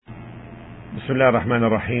بسم الله الرحمن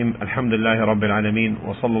الرحيم. الحمد لله رب العالمين،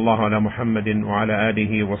 وصلى الله على محمد وعلى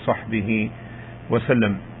آله وصحبه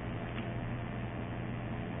وسلم.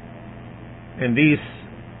 In these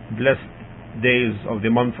blessed days of the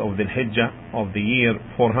month of the Hijjah of the year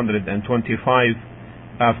 425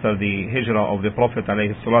 after the Hijrah of the Prophet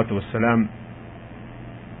alayhi salatu wassalam,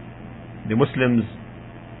 the Muslims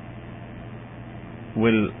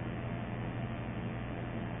will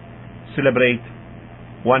celebrate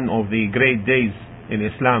one of the great days in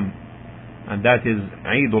Islam, and that is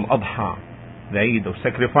Eid al-Adha, the Eid of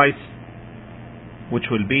sacrifice, which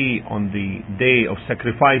will be on the day of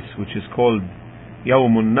sacrifice, which is called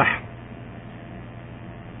Yawm al-Nahr.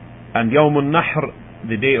 And Yawm al-Nahr,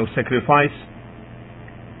 the day of sacrifice,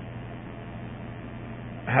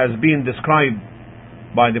 has been described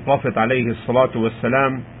by the Prophet alayhi salatu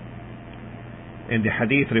wassalam in the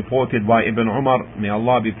hadith reported by Ibn Umar, may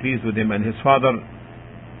Allah be pleased with him and his father.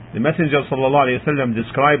 The Messenger sallallahu alayhi wasallam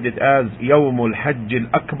described it as Yawm al-Hajj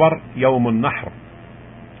al-Akbar, Yawm al-Nahr,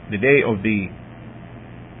 the day of the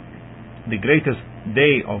greatest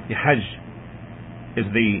day of the Hajj is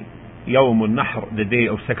the Yawm al-Nahr, the day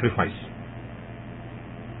of sacrifice.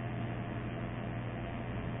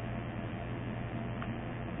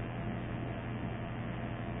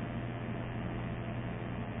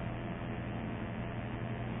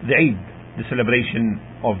 The Eid, the celebration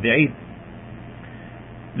of the Eid.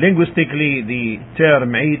 Linguistically, the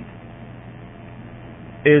term Eid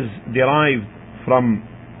is derived from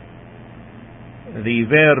the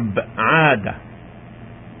verb aada,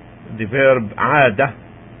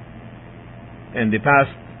 in the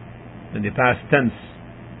past tense,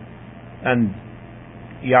 and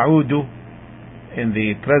ya'udu in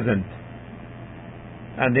the present.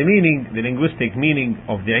 And the meaning, the linguistic meaning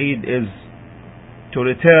of the Eid is to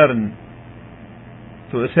return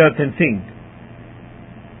to a certain thing.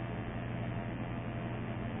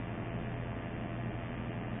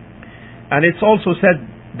 And it's also said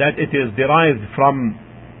that it is derived from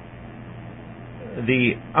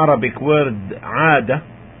the Arabic word aada,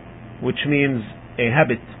 which means a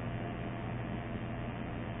habit.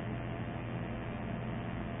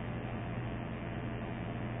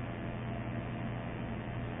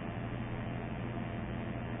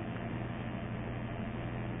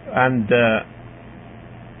 And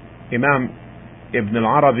Imam Ibn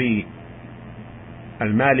al-Arabi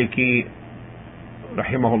al-Maliki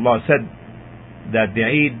rahimahullah said that the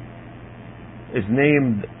Eid is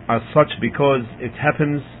named as such because it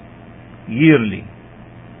happens yearly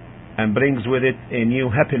and brings with it a new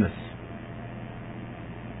happiness.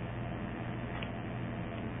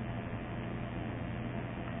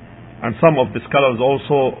 And some of the scholars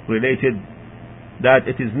also related that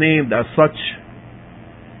it is named as such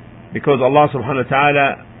because Allah subhanahu wa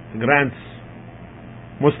ta'ala grants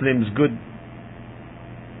Muslims good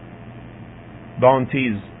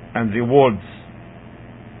bounties and rewards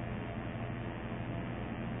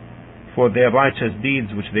for their righteous deeds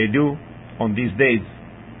which they do on these days.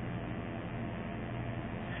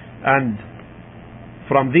 And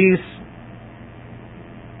from these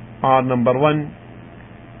are, number one,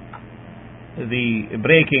 the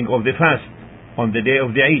breaking of the fast on the day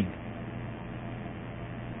of the Eid,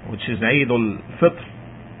 which is Eid al-Fitr,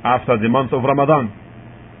 after the month of Ramadan.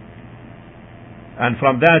 And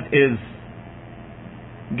from that is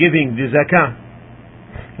giving the zakah,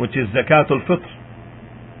 which is zakat al-Fitr.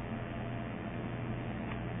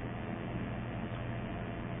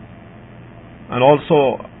 And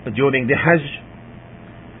also during the Hajj,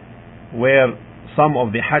 where some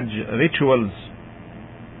of the Hajj rituals,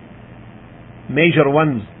 major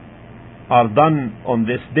ones, are done on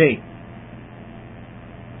this day,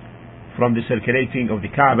 from the circulating of the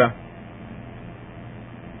Kaaba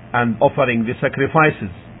and offering the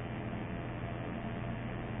sacrifices.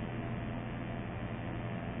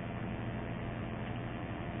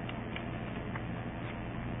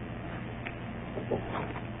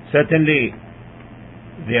 Certainly,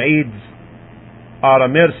 the Eids are a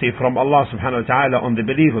mercy from Allah subhanahu wa ta'ala on the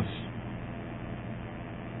believers.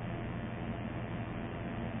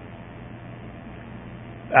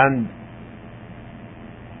 And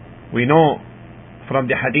we know from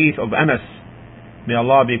the hadith of Anas, may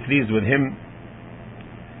Allah be pleased with him,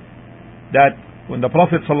 that when the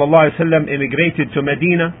Prophet sallallahu alaihi wasallam immigrated to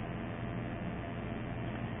Medina,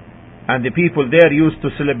 and the people there used to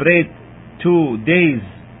celebrate 2 days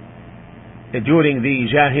during the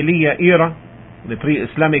Jahiliyyah era, the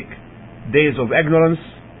pre-Islamic days of ignorance,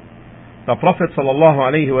 the Prophet sallallahu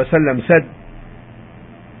alaihi wasallam said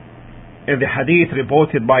in the hadith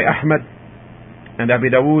reported by Ahmad and Abu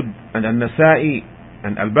Dawood and Al-Nasa'i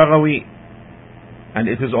and Al-Baghawi and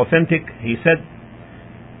it is authentic. He said,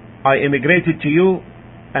 I emigrated to you,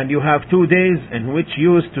 and you have 2 days in which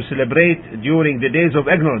you used to celebrate during the days of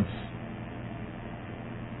ignorance.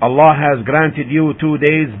 Allah has granted you 2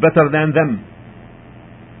 days better than them.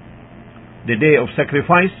 The day of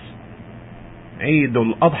sacrifice, Eid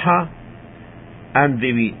al-Adha, and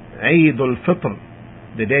the Eid al-Fitr,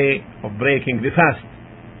 the day of breaking the fast.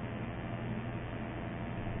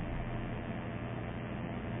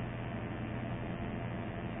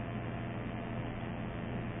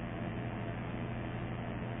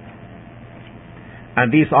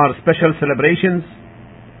 And these are special celebrations,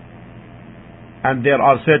 and there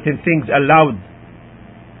are certain things allowed,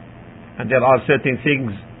 and there are certain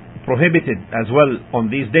things prohibited as well on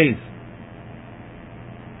these days.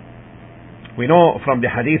 We know from the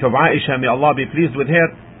hadith of Aisha, may Allah be pleased with her,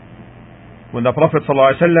 when the Prophet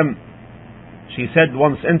ﷺ, she said,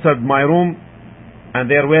 once entered my room, and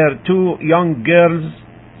there were 2 young girls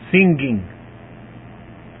singing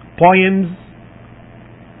poems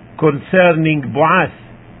concerning Bu'ath.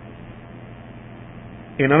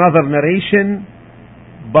 In another narration,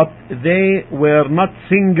 but they were not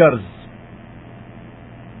singers.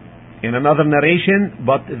 In another narration,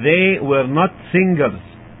 but they were not singers.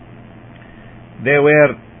 They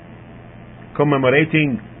were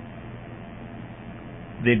commemorating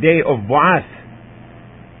the day of Bu'ath.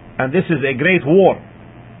 And this is a great war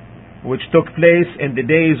which took place in the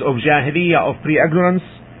days of Jahiliyyah, of pre-ignorance,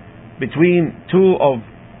 between 2 of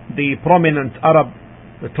the prominent Arab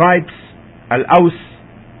tribes, Al-Aws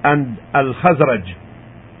and Al-Khazraj.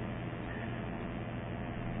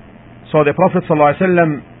 So the Prophet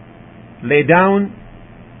ﷺ lay down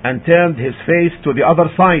and turned his face to the other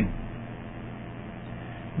side.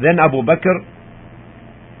 Then Abu Bakr,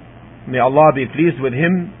 may Allah be pleased with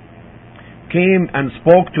him, came and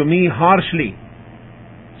spoke to me harshly,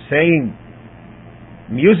 saying,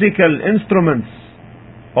 musical instruments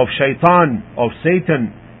of shaitan, of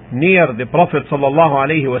Satan, near the Prophet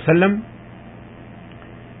ﷺ.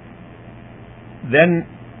 Then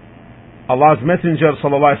Allah's Messenger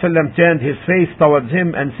ﷺ turned his face towards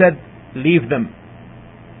him and said, leave them.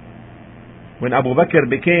 When Abu Bakr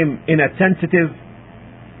became inattentive,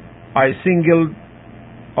 I signaled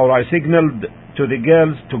to the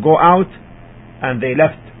girls to go out, and they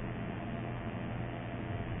left.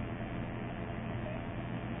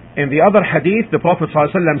 In the other hadith, the Prophet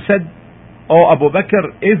ﷺ said, O Abu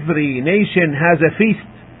Bakr, every nation has a feast.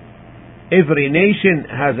 Every nation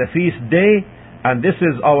has a feast day, and this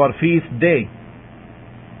is our feast day.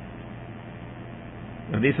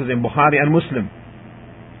 And this is in Bukhari and Muslim.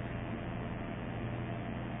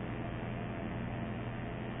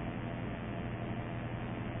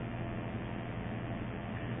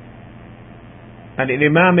 And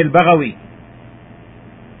Imam al-Baghawi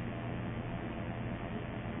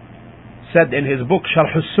said in his book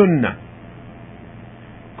Sharh al-Sunnah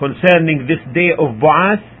concerning this day of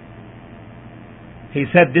Bu'ath, he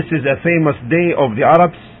said this is a famous day of the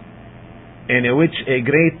Arabs in which a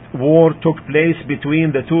great war took place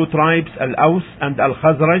between the 2 tribes, Al-Aws and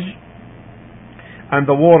Al-Khazraj, and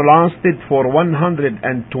the war lasted for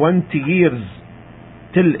 120 years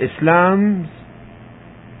till Islam's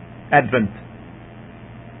advent.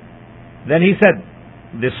 Then he said,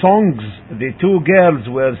 the songs the 2 girls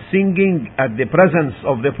were singing at the presence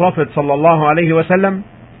of the Prophet ﷺ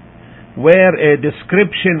were a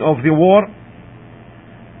description of the war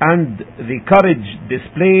and the courage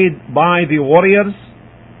displayed by the warriors,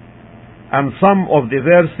 and some of the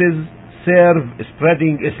verses serve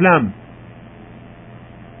spreading Islam.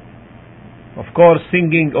 Of course,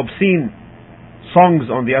 singing obscene songs,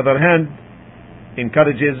 on the other hand,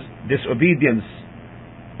 encourages disobedience,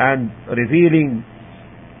 and revealing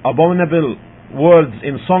abominable words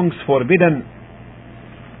in songs forbidden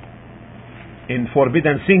in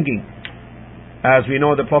forbidden singing. As we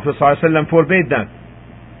know, the Prophet ﷺ forbade that.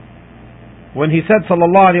 When he said,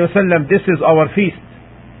 sallallahu alayhi wasallam, this is our feast,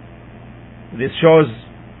 this shows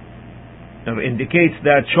or indicates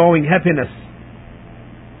that showing happiness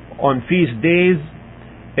on feast days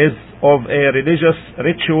is of a religious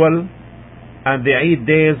ritual, and the Eid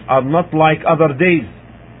days are not like other days.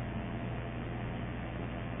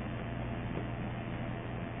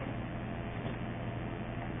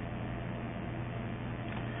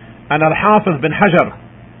 And Al-Hafiz bin Hajar,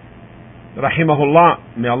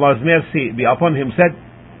 rahimahullah, may Allah's mercy be upon him, said,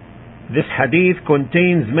 this hadith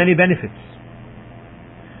contains many benefits.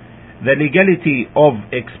 The legality of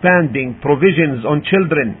expanding provisions on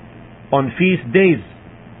children on feast days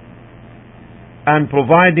and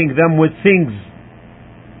providing them with things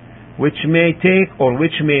which may take or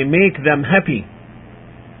which may make them happy,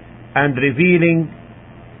 and revealing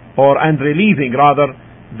and relieving rather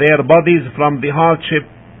their bodies from the hardship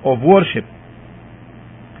of worship.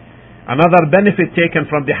 Another benefit taken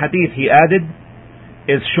from the hadith, he added,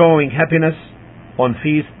 is showing happiness on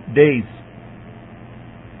feast days.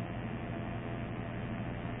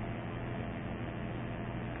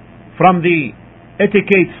 From the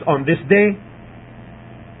etiquettes on this day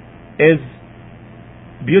is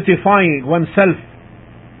beautifying oneself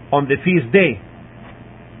on the feast day.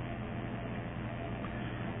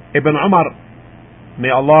 Ibn Umar, may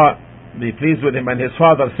Allah be pleased with him and his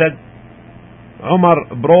father, said Umar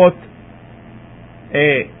brought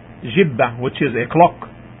a jibba, which is a clock,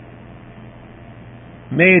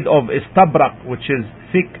 made of istabrak, which is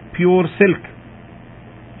thick pure silk,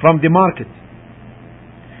 from the market.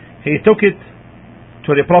 He took it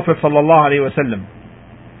to the Prophet ﷺ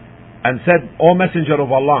and said, O Messenger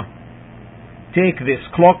of Allah, take this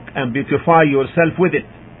clock and beautify yourself with it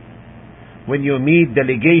when you meet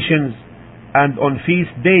delegations and on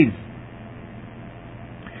feast days.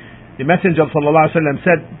 The Messenger ﷺ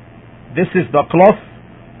said, this is the cloth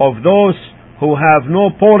of those who have no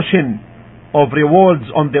portion of rewards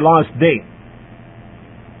on the last day.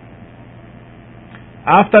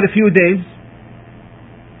 After a few days,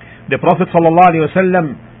 the Prophet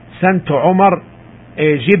ﷺ sent to Umar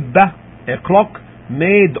a jibba, a clock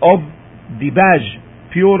made of dibaj,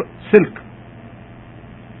 pure silk.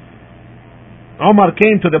 Umar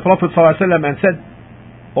came to the Prophet ﷺ and said,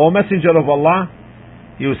 O Messenger of Allah,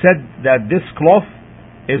 you said that this cloth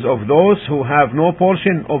is of those who have no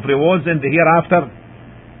portion of rewards in the hereafter,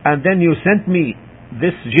 and then you sent me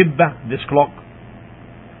this jibba, this clock.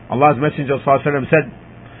 Allah's Messenger ﷺ said,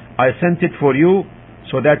 I sent it for you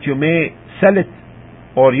so that you may sell it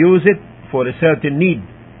or use it for a certain need.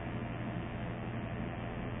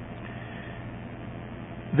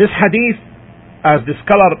 This hadith, as the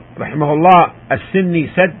scholar rahimahullah as-Sinni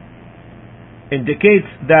said, indicates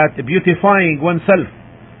that beautifying oneself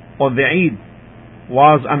on the Eid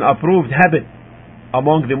was an approved habit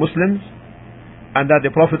among the Muslims, and that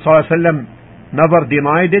the Prophet ﷺ never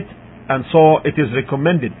denied it, and so it is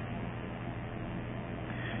recommended.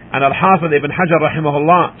 And Al-Hafidh Ibn Hajar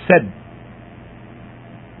rahimahullah said,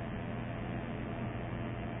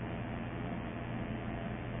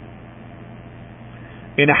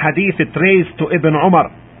 in a hadith it traced to Ibn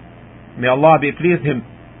Umar, may Allah be pleased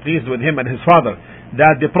with him and his father,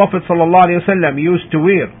 that the Prophet ﷺ used to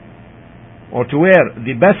wear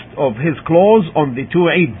the best of his clothes on the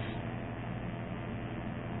two Eids.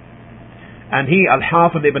 And he,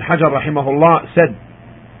 Al-Hafidh Ibn Hajar rahimahullah, said,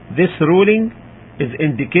 this ruling is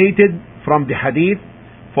indicated from the hadith,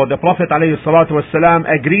 for the Prophet ﷺ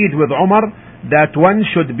agreed with Umar that one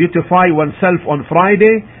should beautify oneself on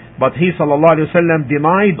Friday, but he ﷺ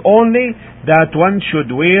denied only that one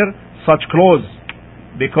should wear such clothes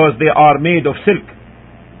because they are made of silk.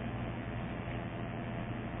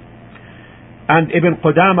 And Ibn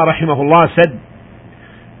Qudama rahimahullah said,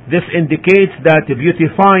 this indicates that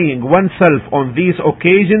beautifying oneself on these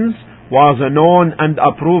occasions was a known and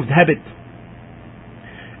approved habit.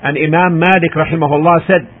 And Imam Malik rahimahullah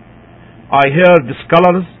said, I heard the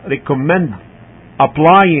scholars recommend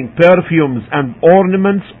applying perfumes and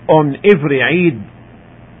ornaments on every Eid.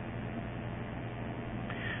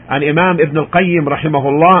 And Imam Ibn al-Qayyim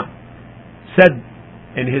rahimahullah said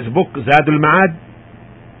in his book Zadul Ma'ad,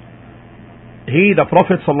 he, the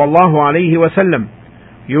Prophet sallallahu alaihi wasallam,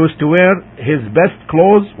 used to wear his best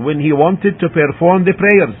clothes when he wanted to perform the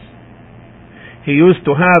prayers. He used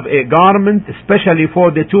to have a garment especially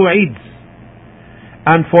for the two Eids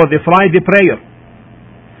and for the Friday prayer,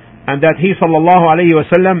 and that he sallallahu alaihi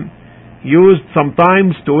wasallam used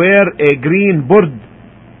sometimes to wear a green burd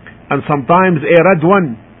and sometimes a red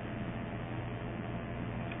one.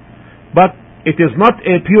 But it is not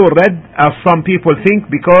a pure red as some people think,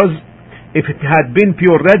 because if it had been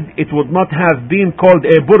pure red it would not have been called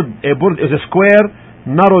a burd. A burd is a square,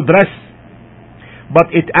 narrow dress, but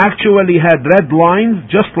it actually had red lines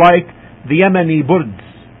just like the Yemeni burds,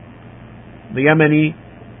 the Yemeni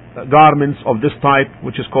garments of this type,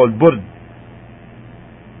 which is called burd.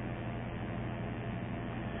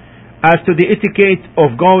 As to the etiquette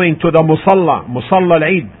of going to the Musalla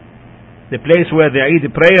al-Eid, the place where the Eid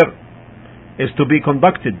prayer is to be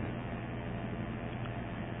conducted,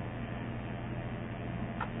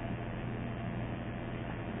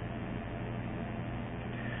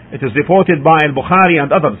 it is reported by Al-Bukhari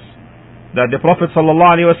and others that the Prophet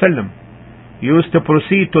ﷺ used to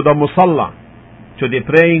proceed to the Musalla, to the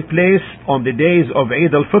praying place, on the days of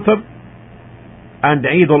Eid al-Fitr and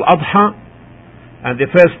Eid al-Adha, and the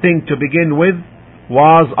first thing to begin with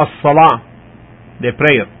was as-Salah, the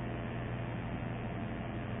prayer.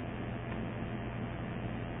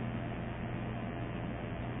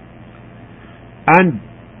 And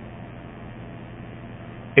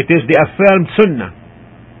it is the affirmed sunnah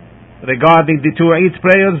regarding the 2 Eid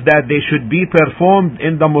prayers that they should be performed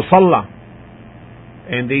in the musalla,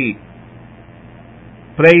 in the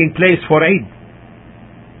praying place for Eid.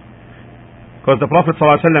 Because the Prophet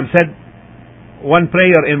ﷺ said, one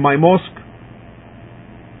prayer in my mosque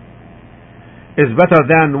is better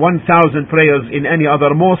than 1,000 prayers in any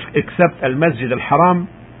other mosque except Al-Masjid Al-Haram,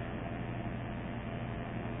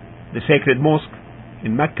 the sacred mosque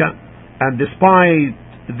in Mecca. And despite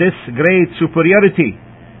this great superiority,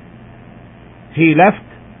 he left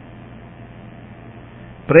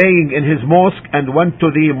praying in his mosque and went to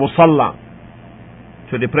the musalla,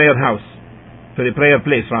 to the prayer house, to the prayer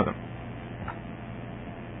place rather.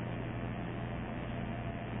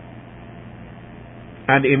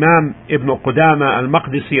 And Imam Ibn Qudama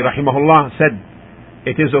al-Maqdisi rahimahullah said,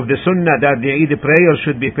 it is of the sunnah that the Eid prayer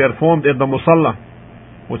should be performed in the musalla,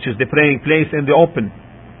 which is the praying place in the open.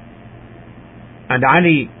 And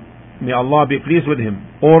Ali, may Allah be pleased with him,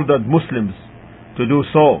 ordered Muslims to do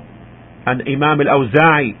so. And Imam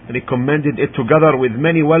al-Awza'i recommended it together with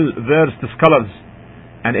many well-versed scholars.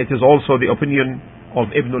 And it is also the opinion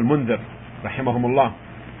of Ibn al-Mundhir rahimahumullah.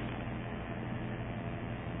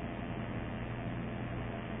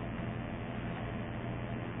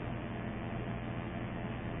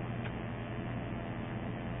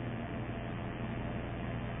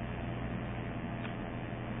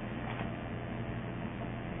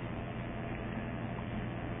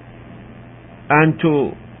 And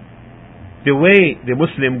to the way the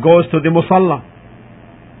Muslim goes to the musalla.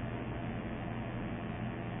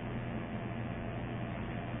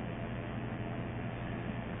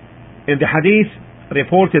 In the hadith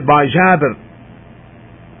reported by Jabir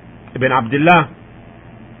ibn Abdullah,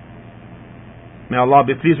 may Allah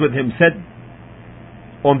be pleased with him, said,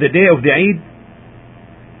 on the day of the Eid,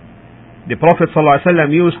 the Prophet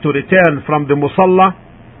ﷺ used to return from the musalla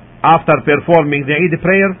after performing the Eid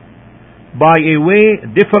prayer by a way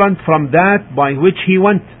different from that by which he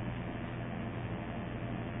went.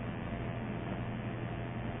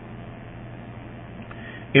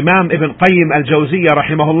 Imam Ibn Qayyim al-Jawziyya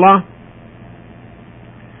rahimahullah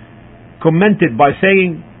commented by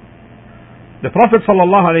saying, the Prophet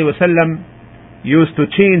sallallahu alaihi wasallam used to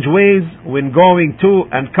change ways when going to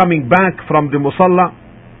and coming back from the musalla,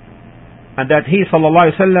 and that he sallallahu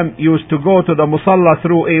alaihi wasallam used to go to the musalla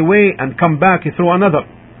through a way and come back through another.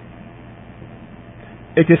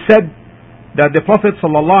 It is said that the Prophet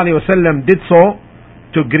ﷺ did so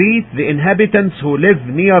to greet the inhabitants who live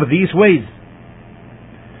near these ways.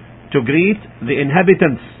 To greet the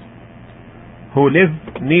inhabitants who live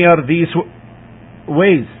near these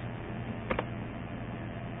ways.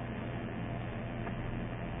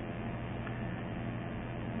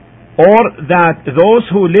 Or that those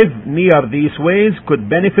who live near these ways could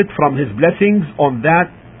benefit from his blessings on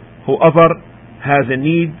that whoever has a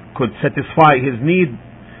need could satisfy his need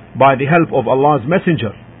by the help of Allah's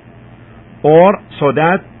Messenger, or so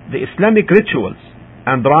that the Islamic rituals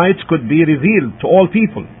and rites could be revealed to all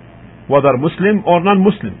people, whether Muslim or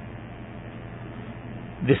non-Muslim.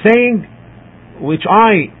 The saying which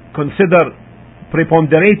I consider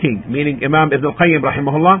preponderating, meaning Imam Ibn Qayyim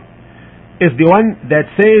rahimahullah, is the one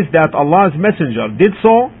that says that Allah's Messenger did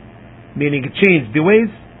so, meaning it changed the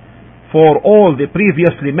ways, for all the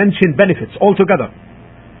previously mentioned benefits altogether,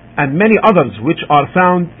 and many others which are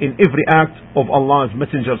found in every act of Allah's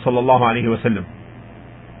Messenger sallallahu alaihi wasallam.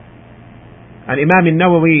 And Imam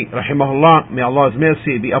al-Nawawi rahimahullah, may Allah's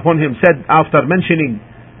mercy be upon him, said after mentioning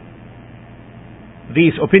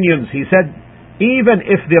these opinions, he said, even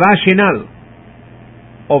if the rationale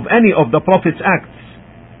of any of the Prophet's acts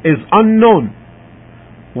is unknown,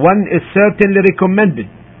 one is certainly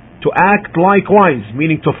recommended to act likewise,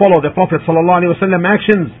 meaning to follow the Prophet sallallahu alaihi wasallam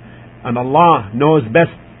actions, and Allah knows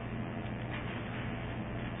best.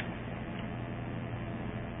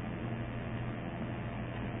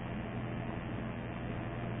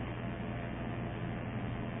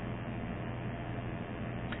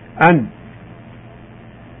 And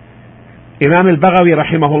Imam al-Baghawi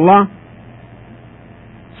rahimahullah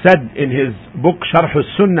said in his book Sharh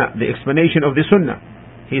al-Sunnah, the explanation of the Sunnah,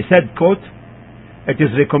 he said, quote, it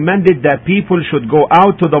is recommended that people should go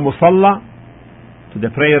out to the musalla, to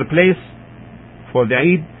the prayer place for the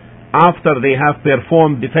Eid, after they have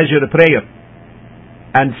performed the Fajr prayer,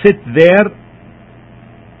 and sit there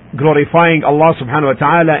glorifying Allah subhanahu wa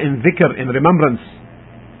ta'ala in dhikr, in remembrance.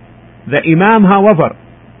 The Imam, however,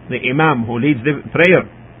 the Imam who leads the prayer,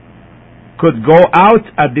 could go out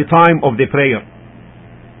at the time of the prayer.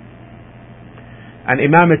 And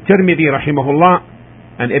Imam al-Tirmidhi rahimahullah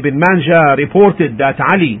and Ibn Majah reported that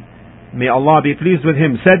Ali may Allah be pleased with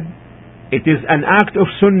him, said, it is an act of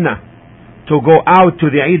sunnah to go out to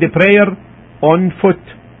the Eid prayer on foot.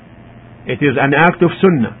 It is an act of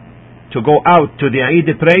sunnah to go out to the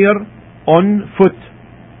Eid prayer on foot.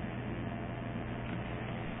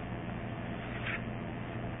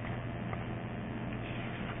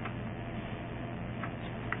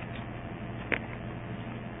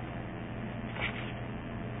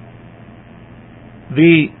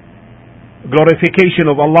 The glorification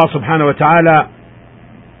of Allah subhanahu wa ta'ala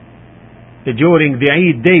during the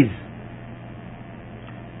Eid days,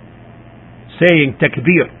 saying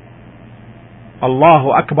takbir, Allahu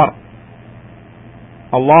Akbar,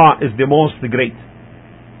 Allah is the most great.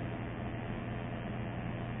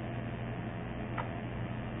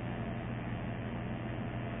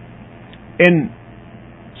 In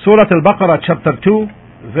Surah Al-Baqarah chapter 2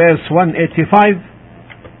 verse 185,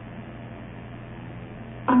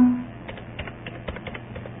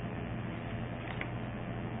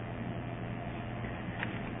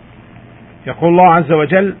 يقول الله عز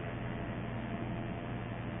وجل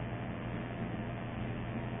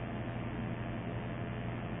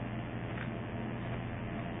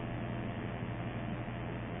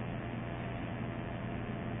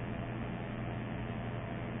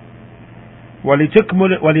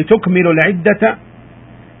ولتكملوا العدة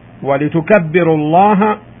ولتكبروا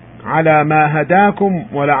الله على ما هداكم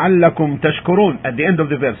ولعلكم تشكرون. At the end of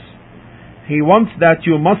the verse, he wants that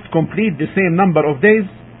you must complete the same number of days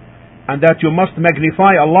and that you must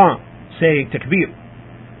magnify Allah, saying takbir,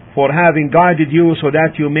 for having guided you so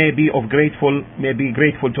that you may be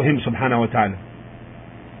grateful to him subhanahu wa ta'ala.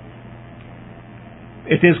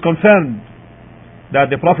 It is confirmed that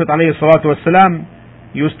the Prophet alayhi salatu wasalam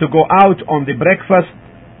used to go out on the breakfast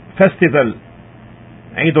festival,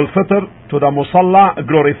 Eid al-Fitr, to the Musalla,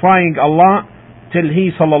 glorifying Allah till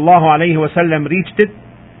he sallallahu alayhi wasallam reached it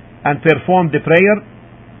and performed the prayer.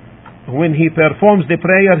 When he performs the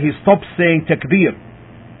prayer, he stops saying takbir.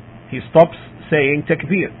 He stops saying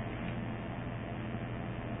takbir.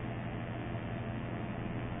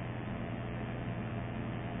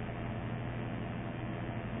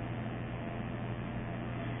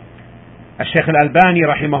 Shaykh al-Albani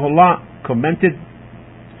rahimahullah commented,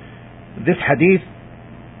 this hadith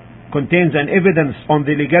contains an evidence on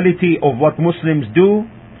the legality of what Muslims do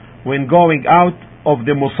when going out of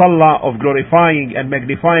the musalla of glorifying and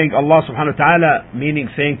magnifying Allah subhanahu wa ta'ala, meaning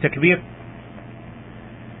saying takbir,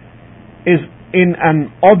 is in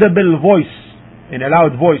an audible voice, in a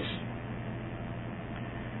loud voice.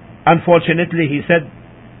 Unfortunately, he said,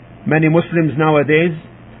 many Muslims nowadays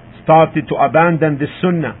started to abandon this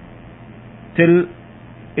sunnah till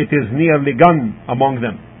it is nearly gone among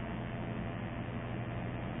them.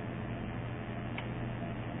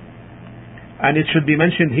 And it should be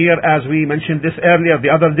mentioned here, as we mentioned this earlier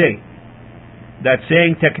the other day, that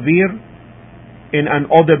saying takbir in an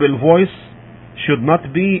audible voice should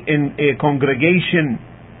not be in a congregation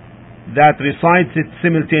that recites it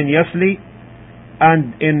simultaneously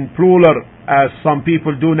and in plural, as some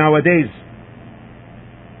people do nowadays,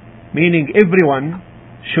 meaning everyone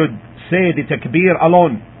should say the takbir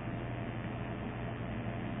alone.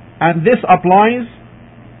 And this applies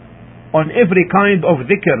on every kind of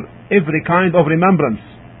dhikr, every kind of remembrance,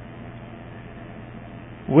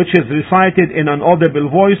 which is recited in an audible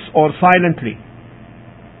voice or silently.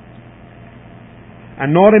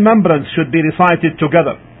 And no remembrance should be recited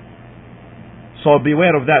together. So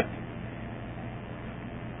beware of that.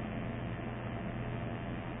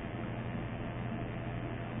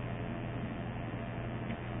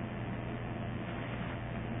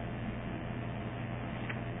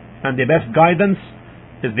 And the best guidance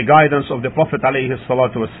is the guidance of the Prophet alayhi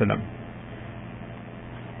salatu wassalam.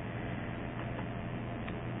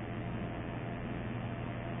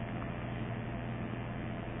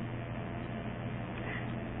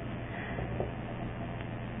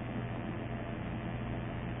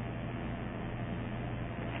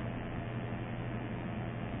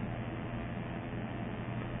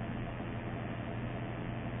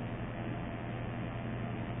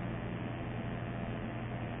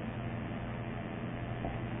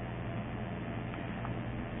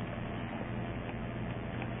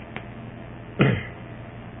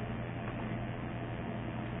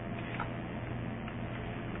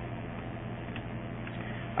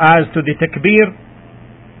 As to the takbir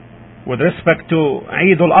with respect to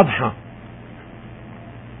Eid al-Adha,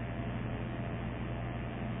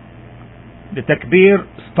 the takbir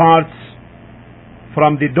starts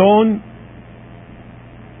from the dawn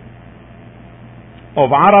of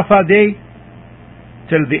Arafah day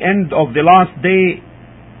till the end of the last day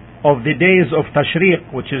of the days of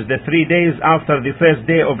Tashriq, which is the 3 days after the first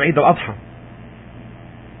day of Eid al-Adha,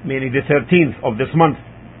 meaning the 13th of this month.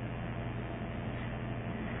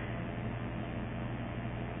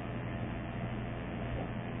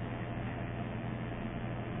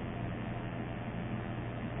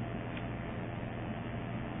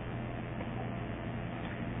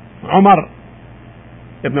 Umar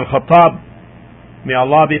ibn al-Khattab, may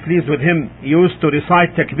Allah be pleased with him, used to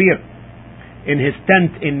recite takbir in his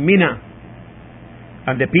tent in Mina,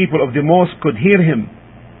 and the people of the mosque could hear him,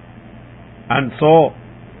 and so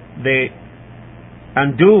they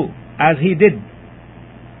do as he did.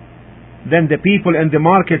 Then the people in the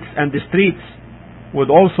markets and the streets would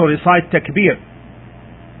also recite takbir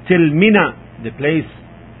till Mina, the place,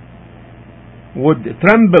 would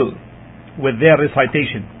tremble with their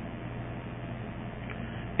recitation.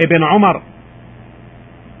 Ibn Umar,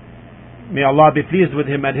 may Allah be pleased with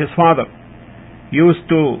him and his father, used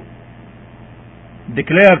to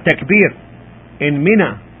declare takbir in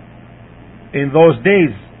Mina in those days,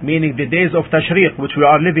 meaning the days of Tashriq, which we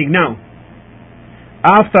are living now,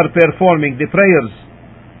 after performing the prayers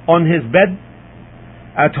on his bed,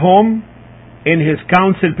 at home, in his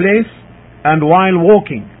council place, and while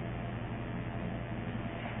walking.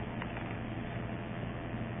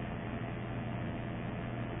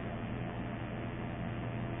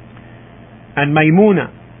 And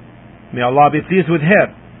Maymuna, may Allah be pleased with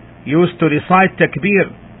her, used to recite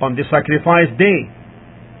takbir on the sacrifice day,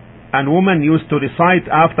 and women used to recite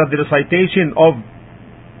after the recitation of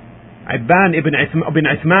Ibban ibn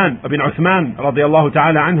Uthman radiallahu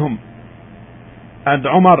ta'ala anhum, and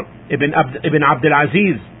Umar ibn Abdul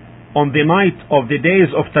Aziz on the night of the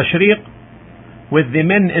days of Tashriq with the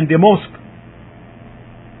men in the mosque.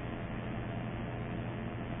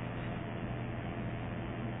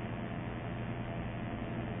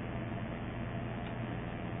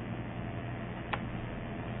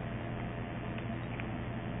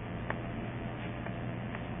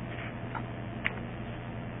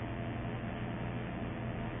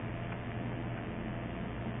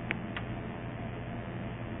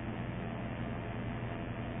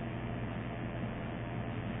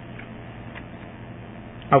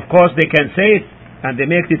 Of course, they can say it and they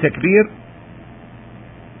make the takbir,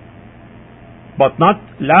 but not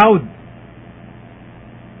loud,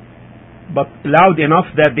 but loud enough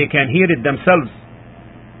that they can hear it themselves.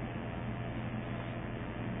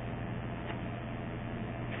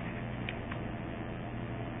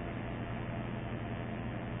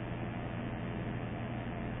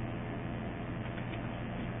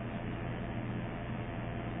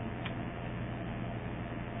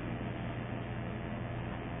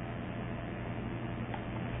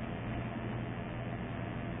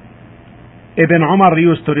 Ibn Umar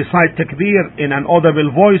used to recite takbir in an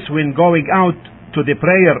audible voice when going out to the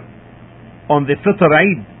prayer on the Fitr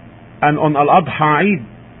Eid and on Al-Adha Eid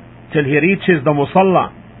till he reaches the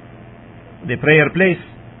Musalla, the prayer place,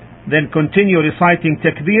 then continue reciting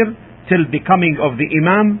takbir till the coming of the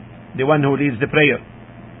Imam, the one who leads the prayer.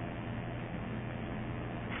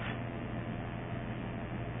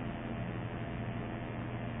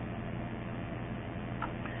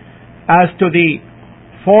 As to the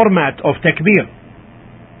format of takbir,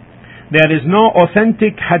 there is no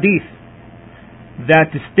authentic hadith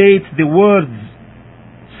that states the words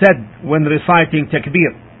said when reciting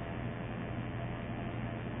takbir.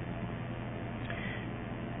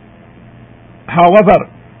 However,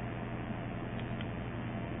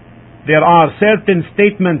 there are certain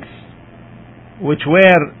statements which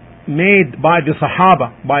were made by the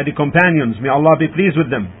Sahaba, by the companions, may Allah be pleased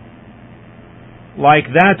with them, like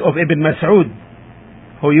that of Ibn Mas'ud,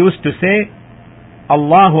 who used to say,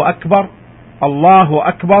 Allahu Akbar, Allahu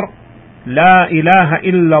Akbar, La ilaha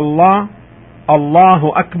illallah,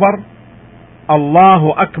 Allahu Akbar,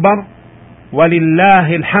 Allahu Akbar,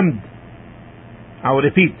 Walillahi alhamd. I will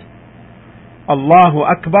repeat. Allahu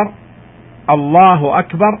Akbar, Allahu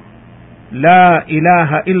Akbar, La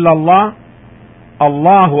ilaha illallah,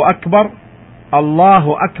 Allahu Akbar,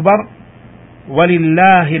 Allahu Akbar,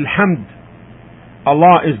 Walillahi alhamd.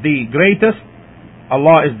 Allah is the greatest,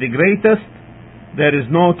 Allah is the greatest, there is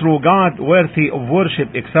no true God worthy of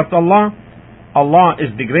worship except Allah, Allah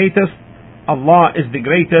is the greatest, Allah is the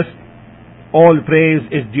greatest, all praise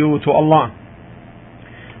is due to Allah.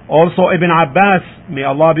 Also Ibn Abbas, may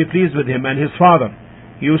Allah be pleased with him and his father,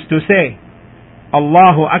 used to say,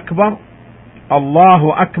 Allahu Akbar, Allahu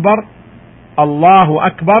Akbar, Allahu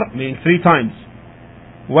Akbar, meaning 3 times.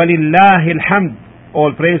 Walillahi alhamd,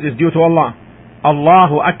 all praise is due to Allah.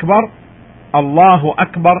 Allahu Akbar, Allahu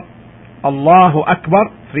Akbar, Allahu Akbar,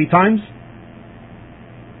 3 times.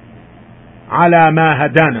 على ما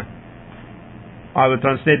هدانا. I will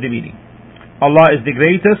translate the meaning. Allah is the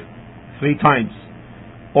greatest 3 times.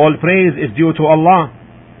 All praise is due to Allah.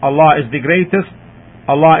 Allah is the greatest.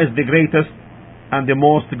 Allah is the greatest and the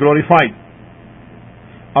most glorified.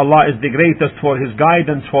 Allah is the greatest for His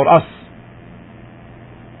guidance for us.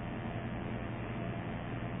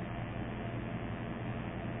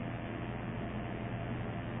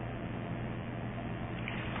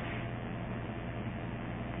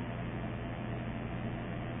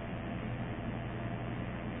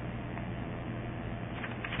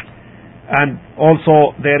 And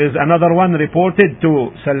also there is another one reported to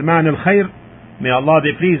Salman al-Khair, may Allah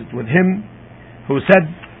be pleased with him, who said,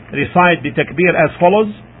 recite the takbir as follows: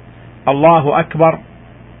 Allahu Akbar,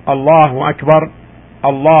 Allahu Akbar,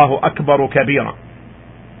 Allahu Akbaru Kabira.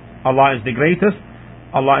 Allah is the greatest,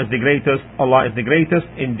 Allah is the greatest, Allah is the greatest,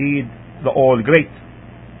 indeed the all great.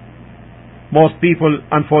 Most people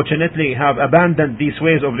unfortunately have abandoned these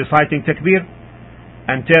ways of reciting takbir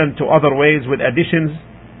and turned to other ways with additions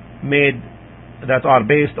made that are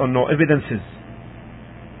based on no evidences.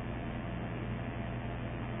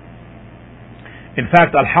 In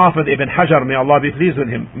fact, Al-Hafidh Ibn Hajar, may Allah be pleased with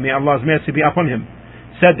him, may Allah's mercy be upon him,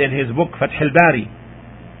 said in his book Fath al-Bari,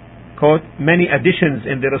 quote, many additions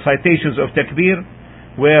in the recitations of takbir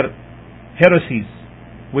were heresies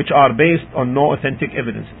which are based on no authentic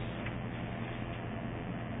evidences.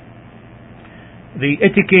 The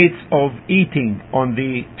etiquettes of eating on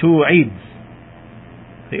the 2 Eids.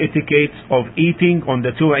 The etiquettes of eating on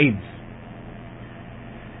the 2 Eids.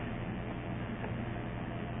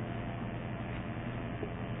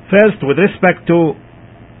 First, with respect to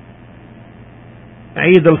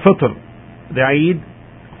Eid al-Fitr, the Eid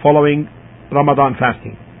following Ramadan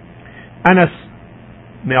fasting. Anas,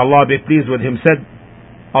 may Allah be pleased with him, said,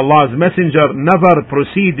 Allah's Messenger never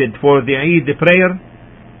proceeded for the Eid prayer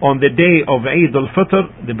on the day of Eid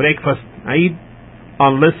al-Fitr, the breakfast Eid,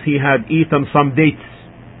 unless he had eaten some dates.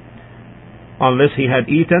 Unless he had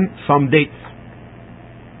eaten some dates.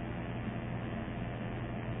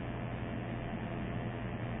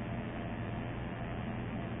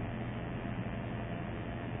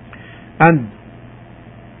 And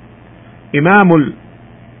Imam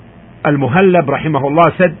al-Muhallab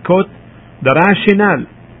rahimahullah said, quote, the rationale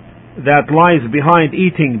that lies behind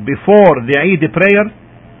eating before the Eid prayer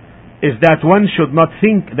is that one should not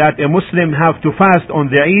think that a Muslim have to fast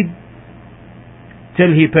on the Eid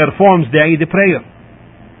till he performs the Eid prayer.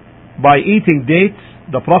 By eating dates,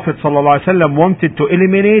 the Prophet ﷺ wanted to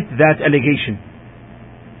eliminate that allegation.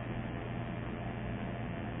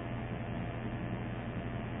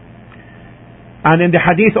 And in the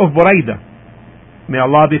hadith of Buraidah, may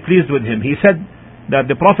Allah be pleased with him, he said that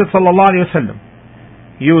the Prophet ﷺ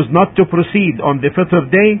used not to proceed on the Fitr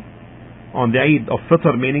day, on the Eid of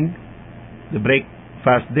Fitr, meaning the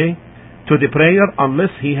breakfast day, to the prayer unless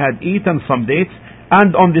he had eaten some dates.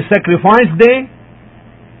 And on the sacrifice day,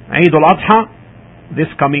 Eid al-Adha, this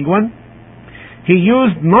coming one, he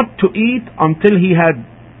used not to eat until he had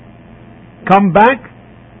come back,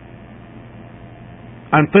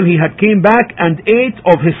 until he had came back and ate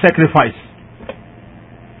of his sacrifice.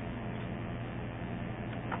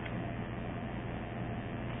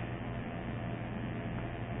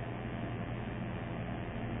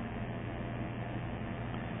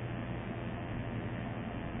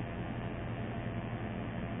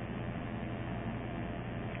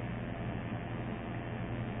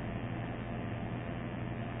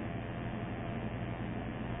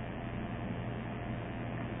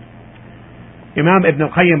 Imam Ibn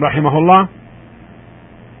al-Qayyim rahimahullah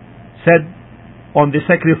said, on the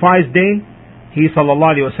sacrifice day, he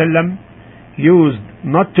sallallahu alayhi wasallam used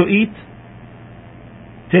not to eat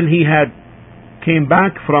till he had came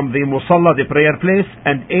back from the musalla, the prayer place,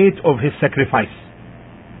 and ate of his sacrifice.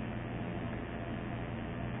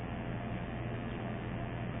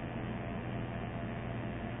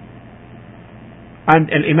 And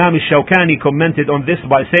Imam al-Shawkani commented on this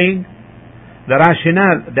by saying, the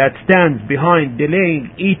rationale that stands behind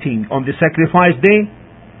delaying eating on the sacrifice day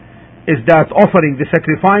is that offering the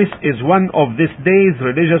sacrifice is one of this day's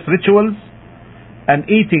religious rituals, and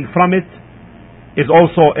eating from it is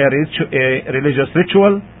also a religious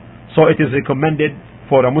ritual, so it is recommended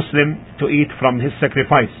for a Muslim to eat from his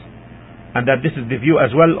sacrifice. And that this is the view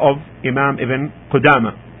as well of Imam Ibn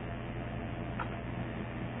Qudama.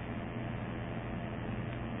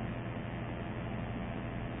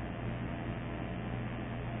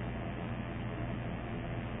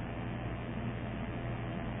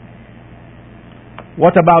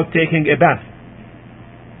 What about taking a bath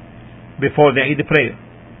before the Eid prayer?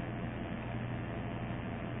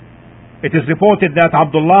 It is reported that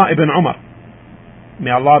Abdullah ibn Umar may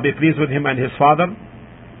Allah be pleased with him and his father,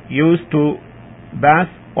 used to bath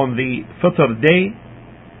on the Fitr day,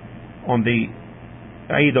 on the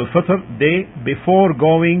Eid al-Fitr day, before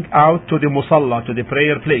going out to the Musalla, to the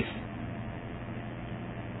prayer place.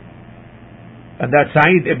 And that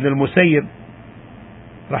Sa'id ibn al-Musayyib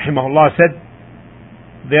rahimahullah said,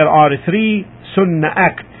 there are 3 sunnah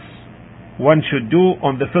acts one should do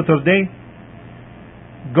on the Fitr day: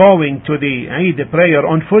 going to the Eid prayer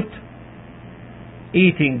on foot,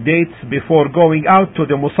 eating dates before going out to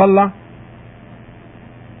the Musalla,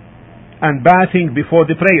 and bathing before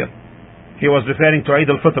the prayer. He was referring to Eid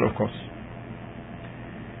al-Fitr, of course.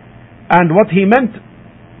 And what he meant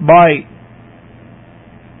by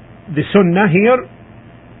the sunnah here,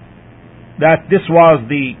 that this was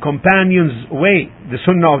the companions' way, the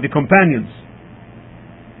sunnah of the companions.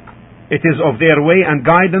 It is of their way and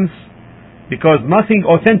guidance, because nothing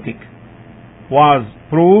authentic was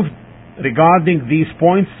proved regarding these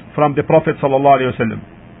points from the Prophet sallallahu alaihi wasallam.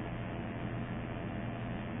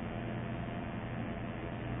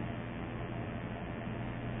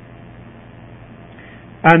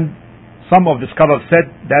 And some of the scholars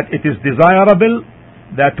said that it is desirable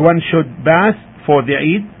that one should bath for the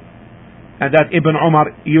Eid, and that Ibn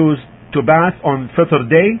Umar used to bath on Fitr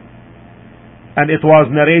day, and it was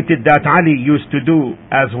narrated that Ali used to do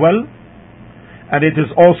as well, and it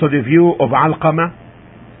is also the view of Alqamah,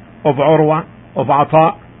 of Urwa, of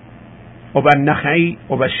Ata, of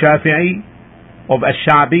Al-Nakhai, of Al-Shafi'i, of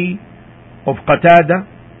Al-Sha'bi, of Qatada,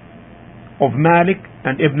 of Malik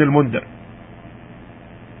and Ibn al-Mundar.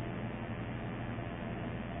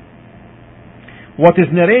 What is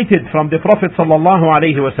narrated from the Prophet sallallahu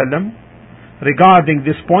alaihi wasallam regarding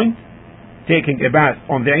this point, taking a bath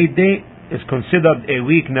on the Eid day, is considered a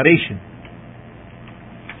weak narration.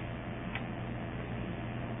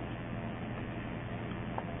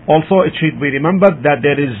 Also, it should be remembered that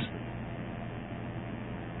there is,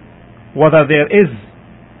 whether there is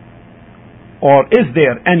or is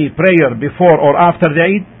there any prayer before or after the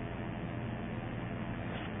Eid.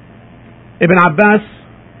 Ibn Abbas,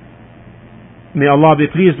 may Allah be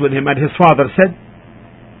pleased with him and his father, said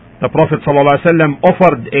the Prophet ﷺ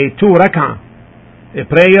offered a 2 rak'ah, a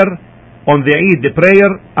prayer on the Eid, the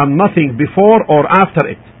prayer, and nothing before or after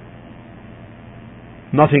it.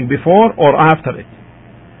 Nothing before or after it.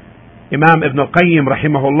 Imam Ibn al-Qayyim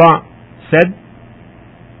rahimahullah said,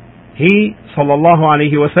 he sallallahu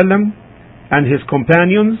alayhi wasallam and his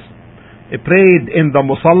companions prayed in the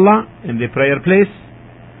Musalla, in the prayer place,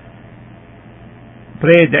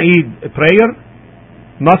 prayed Eid prayer,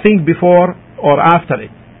 nothing before or after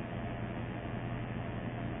it.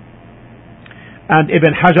 And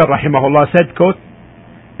Ibn Hajar rahimahullah said, quote,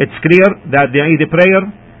 it's clear that the Eid prayer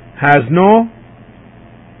has no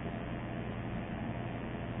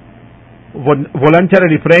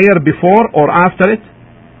voluntary prayer before or after it,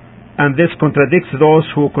 and this contradicts those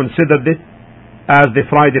who considered it as the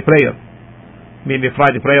Friday prayer. Meaning the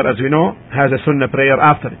Friday prayer, as we know, has a Sunnah prayer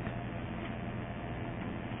after it.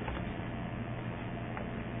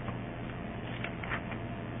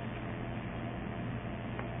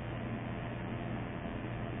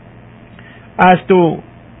 As to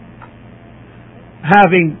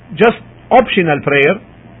having just optional prayer,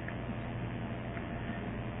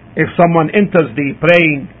 if someone enters the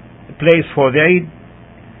praying place for the Eid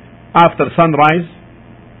after sunrise,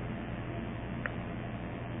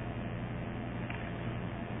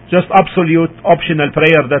 just absolute optional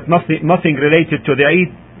prayer, that nothing related to the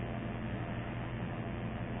Eid,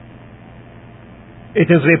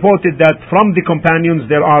 it is reported that from the companions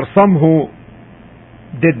there are some who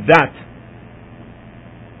did that.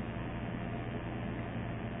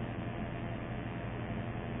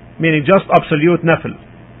 Meaning just absolute nafil.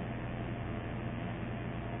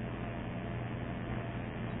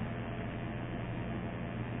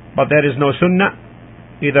 But there is no sunnah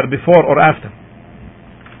either before or after.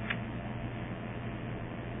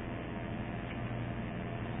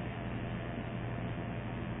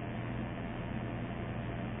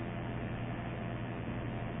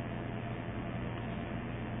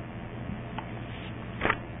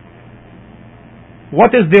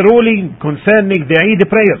 What is the ruling concerning the Eid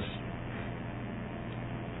prayers?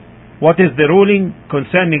 What is the ruling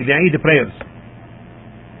concerning the Eid prayers?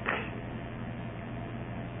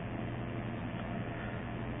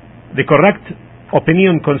 The correct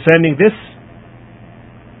opinion concerning this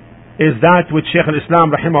is that which Shaykh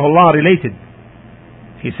al-Islam rahimahullah related.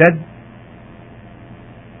 He said,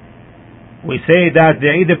 we say that the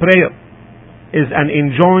Eid prayer is an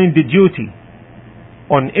enjoined duty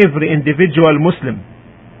on every individual Muslim,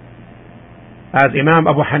 as Imam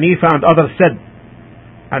Abu Hanifa and others said,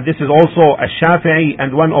 And this is also a Shafi'i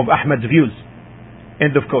and one of Ahmad's views.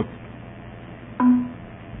 End of quote.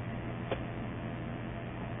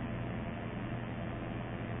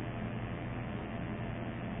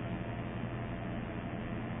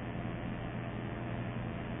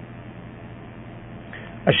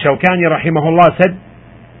 Ash-Shawkani rahimahullah said,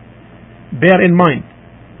 bear in mind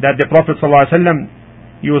that the Prophet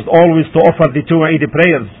ﷺ used always to offer the 2 Eid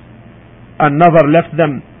prayers and never left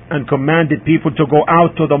them, and commanded people to go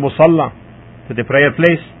out to the musalla, to the prayer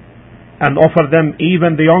place, and offer them,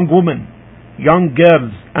 even the young women, young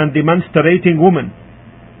girls, and the menstruating women,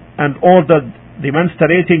 and ordered the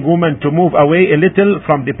menstruating woman to move away a little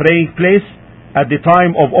from the praying place at the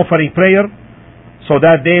time of offering prayer, so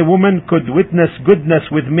that they women could witness goodness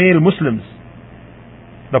with male Muslims.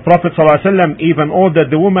 The Prophet ﷺ even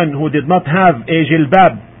ordered the woman who did not have a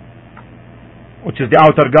jilbab, which is the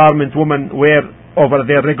outer garment women wear over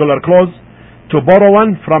their regular clothes, to borrow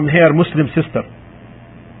one from her Muslim sister.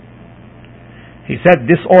 He said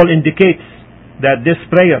this all indicates that this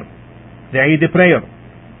prayer, the Eid prayer,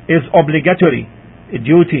 is obligatory, a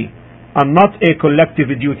duty, and not a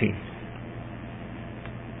collective duty.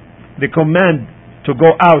 The command to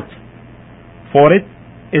go out for it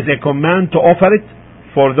is a command to offer it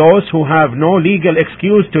for those who have no legal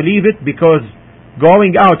excuse to leave it, because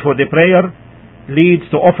going out for the prayer leads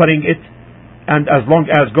to offering it, and as long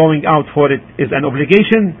as going out for it is an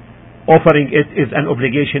obligation, offering it is an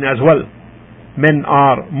obligation as well. Men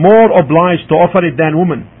are more obliged to offer it than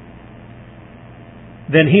women.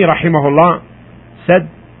 Then he rahimahullah said,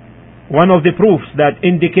 one of the proofs that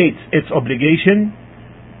indicates its obligation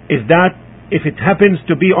is that if it happens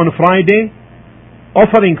to be on Friday,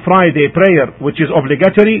 offering Friday prayer, which is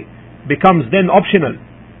obligatory, becomes then optional.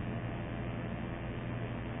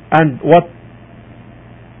 And what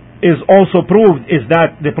is also proved is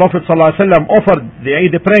that the Prophet ﷺ offered the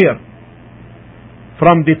Eid prayer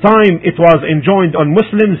from the time it was enjoined on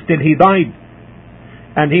Muslims till he died,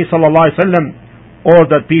 and he ﷺ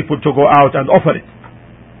ordered people to go out and offer it.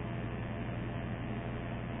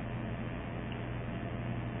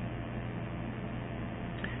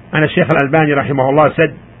 And Shaykh Al-Albani rahimahullah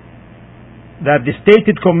said that the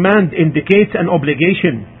stated command indicates an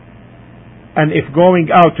obligation, and if going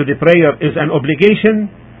out to the prayer is an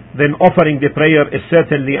obligation, then offering the prayer is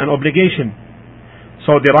certainly an obligation.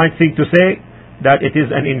 So the right thing to say that it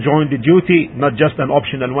is an enjoined duty, not just an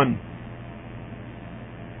optional one.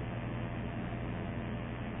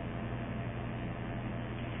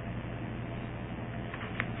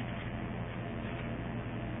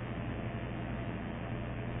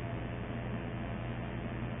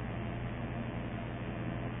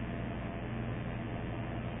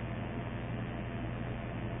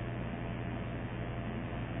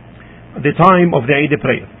 The time of the Eid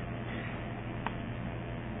prayer.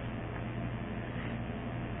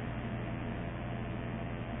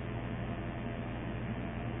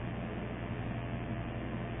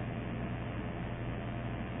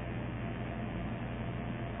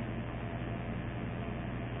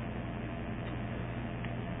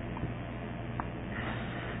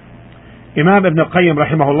 Imam Ibn al-Qayyim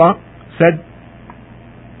rahimahullah said,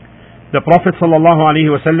 the Prophet sallallahu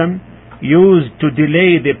alaihi wasallam used to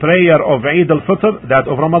delay the prayer of Eid al-Fitr, that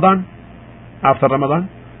of Ramadan, after Ramadan,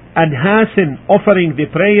 and hasten offering the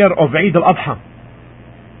prayer of Eid al-Adha,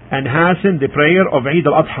 and hasten the prayer of Eid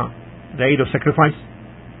al-Adha, the Eid of sacrifice.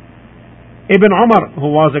 Ibn Umar,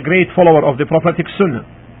 who was a great follower of the prophetic sunnah,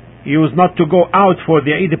 used not to go out for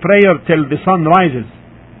the Eid prayer till the sun rises.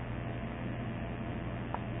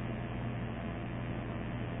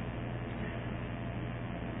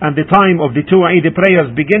 And the time of the 2 Eid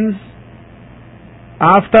prayers begins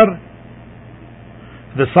after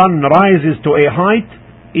the sun rises to a height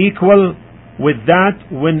equal with that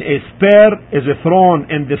when a spear is thrown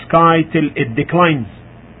in the sky till it declines.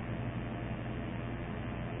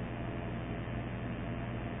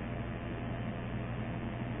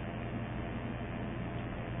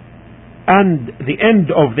 And the end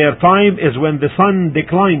of their time is when the sun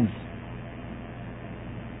declines.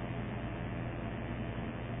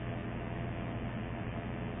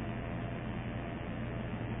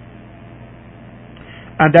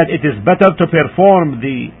 And that it is better to perform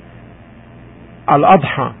the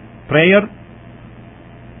Al-Adha prayer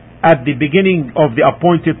at the beginning of the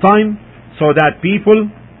appointed time, so that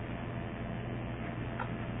people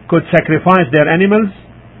could sacrifice their animals,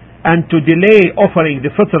 and to delay offering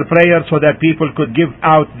the Fitr prayer so that people could give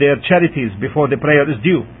out their charities before the prayer is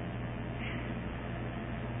due.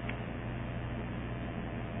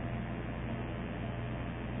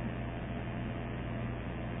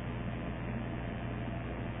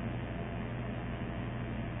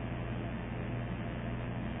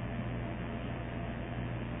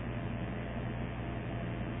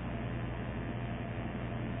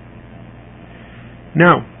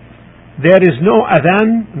 Now, there is no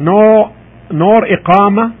adhan nor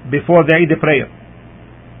iqama before the Eid prayer.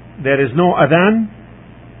 There is no adhan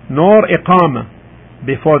nor iqama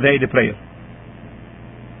before the Eid prayer.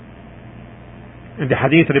 In the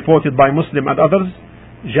hadith reported by Muslim and others,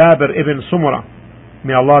 Jabir ibn Sumra,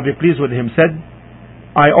 may Allah be pleased with him, said,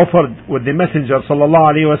 I offered with the Messenger sallallahu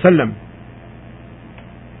alaihi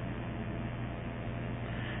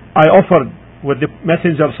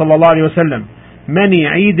wasallam, many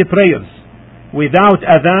Eid prayers without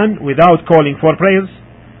adhan, without calling for prayers,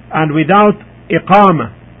 and without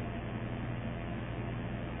iqama.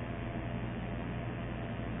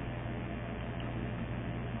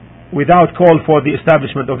 Without call for the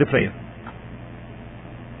establishment of the prayer.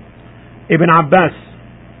 Ibn Abbas,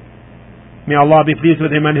 may Allah be pleased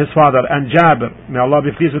with him and his father, and Jabir, may Allah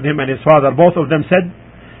be pleased with him and his father, both of them said,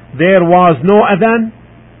 there was no adhan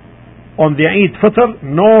on the Eid Fitr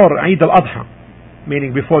nor Eid al-Adha,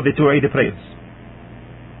 meaning before the two Eid prayers.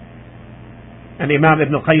 And Imam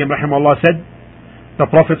Ibn Qayyim rahimahullah said, the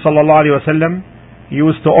Prophet sallallahu alaihi wasallam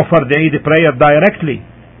used to offer the Eid prayer directly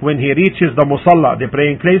when he reaches the musalla, the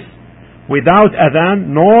praying place, without adhan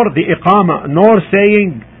nor the iqama, nor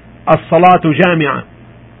saying as-salatu jami'ah,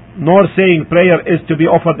 nor saying prayer is to be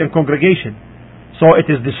offered in congregation. So it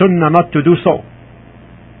is the sunnah not to do so.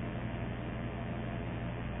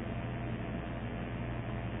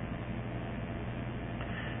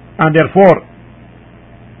 And therefore,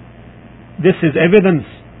 this is evidence,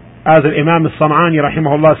 as Imam al-Sam'ani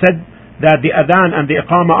rahimahullah said, that the adhan and the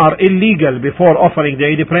iqama are illegal before offering the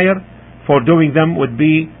Eid prayer. For doing them would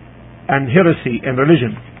be an heresy in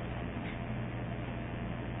religion.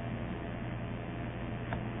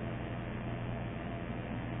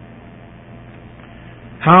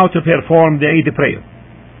 How to perform the Eid prayer?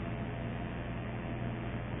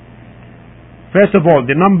 First of all,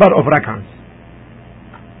 the number of rak'ahs.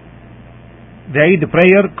 The Eid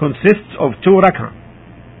prayer consists of 2 rak'ah.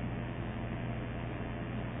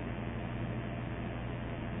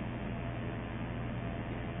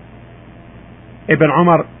 Ibn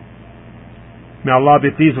Umar, may Allah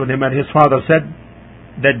be pleased with him and his father, said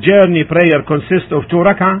that journey prayer consists of 2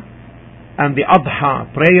 rak'ah, and the Adha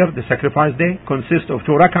prayer, the sacrifice day, consists of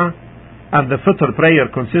 2 rak'ah, and the Fitr prayer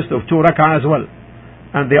consists of 2 rak'ah as well.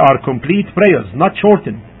 And they are complete prayers, not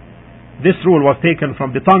shortened. This rule was taken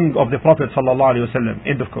from the tongue of the Prophet sallallahu alaihi wasallam.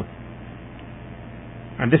 End of quote.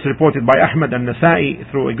 And this reported by Ahmad and Nasa'i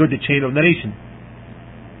through a good chain of narration.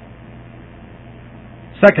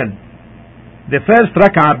 Second, the first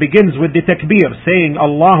rak'ah begins with the takbir, saying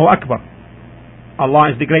Allahu Akbar.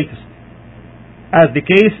 Allah is the greatest, as the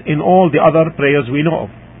case in all the other prayers we know of.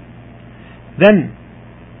 Then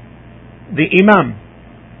the Imam,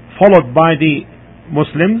 followed by the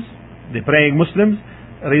Muslims, the praying Muslims,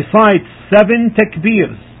 recites 7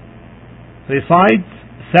 takbirs. Recites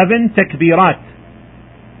 7 takbirat.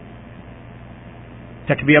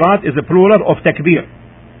 Takbirat is a plural of takbir,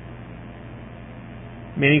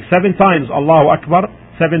 meaning 7 times Allahu Akbar,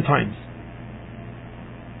 7 times.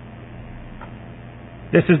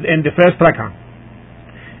 This is in the first rak'ah.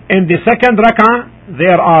 In the second rak'ah,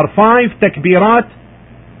 there are 5 takbirat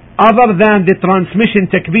other than the transmission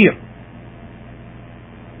takbir.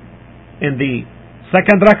 In the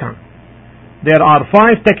second rak'ah, there are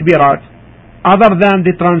 5 takbirat other than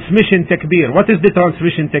the transmission takbir. What is the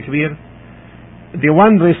transmission takbir? The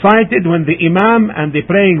one recited when the Imam and the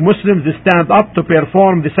praying Muslims stand up to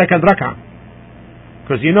perform the second rak'ah.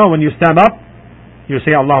 Because you know, when you stand up, you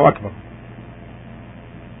say Allahu Akbar.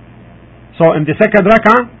 So in the second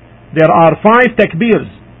rak'ah, there are 5 takbirs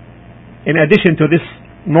in addition to this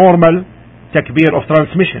normal takbir of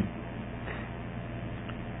transmission.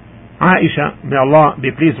 Aisha, may Allah be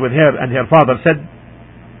pleased with her and her father, said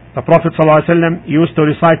the Prophet ﷺ used to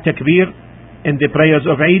recite takbir in the prayers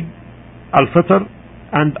of Eid, Al-Fitr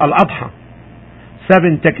and Al-Adha.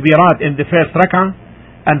 7 takbirat in the first rak'ah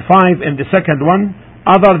and 5 in the second one,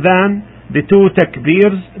 other than the 2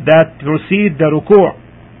 takbirs that precede the ruku',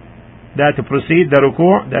 that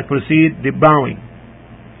precede the bowing.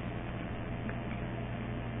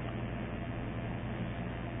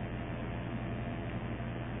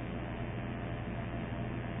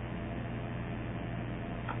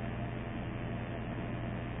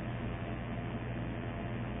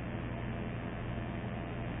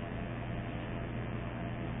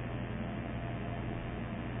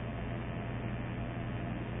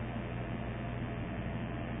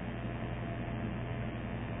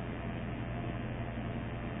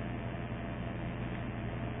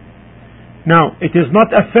 Now, it is not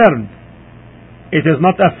affirmed. It is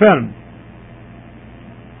not affirmed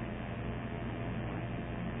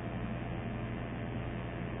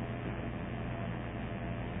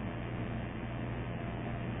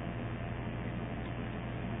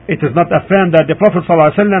It is not affirmed that the Prophet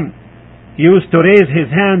ﷺ used to raise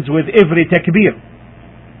his hands with every takbir.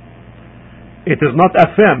 It is not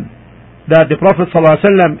affirmed that the Prophet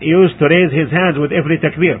ﷺ used to raise his hands with every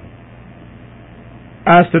takbir.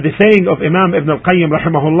 As to the saying of Imam Ibn al-Qayyim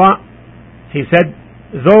rahimahullah, he said,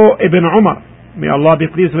 though Ibn Umar, may Allah be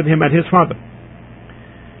pleased with him and his father,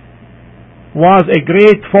 was a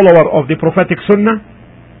great follower of the prophetic sunnah,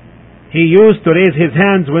 he used to raise his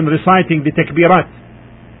hands when reciting the takbirat.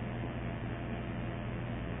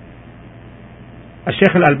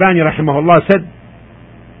 Shaykh al-Albani rahimahullah said,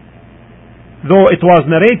 though it was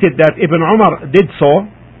narrated that Ibn Umar did so,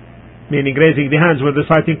 meaning raising the hands when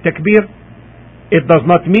reciting takbir, it does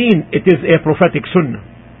not mean it is a prophetic sunnah.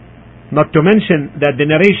 Not to mention that the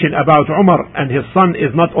narration about Umar and his son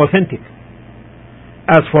is not authentic.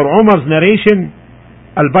 As for Umar's narration,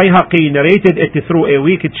 Al-Bayhaqi narrated it through a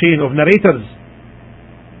weak chain of narrators.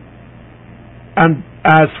 And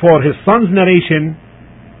as for his son's narration,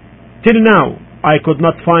 till now I could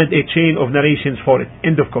not find a chain of narrations for it.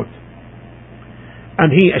 End of quote.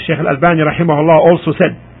 And he, Shaykh al-Albani rahimahullah, also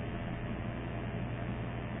said,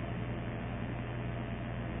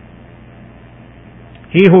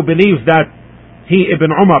 he who believes that he, Ibn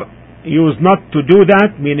Umar, used not to do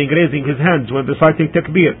that, meaning raising his hands when reciting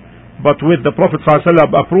takbir, but with the Prophet ﷺ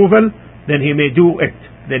approval, then he may do it.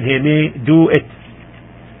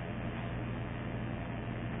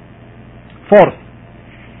 Fourth,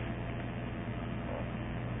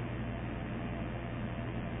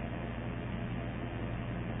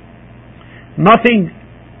 nothing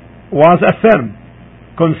was affirmed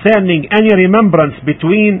concerning any remembrance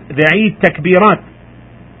between the Eid takbirat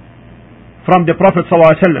from the Prophet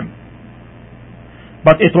ﷺ.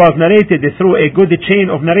 But it was narrated through a good chain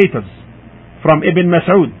of narrators from Ibn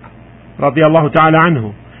Mas'ud radiyallahu ta'ala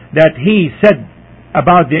anhu that he said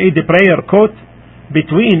about the Eid prayer, quote,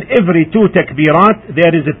 between every two takbirat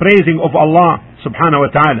there is a praising of Allah subhanahu wa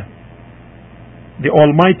ta'ala, the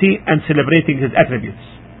Almighty, and celebrating His attributes.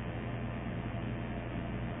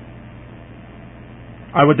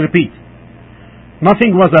 I would repeat,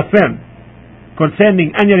 nothing was affirmed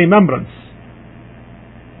concerning any remembrance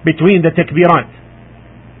between the takbirat,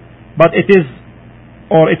 but it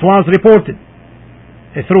was reported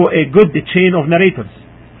through a good chain of narrators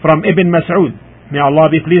from Ibn Mas'ud, may Allah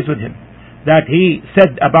be pleased with him, that he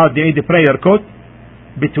said about the Eid prayer, quote,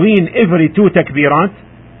 between every two takbirat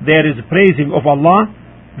there is praising of Allah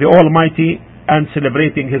the Almighty and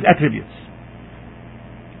celebrating His attributes.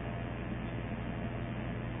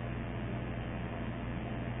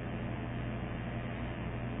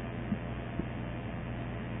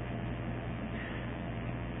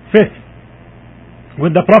 Fifth,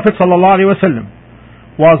 when the Prophet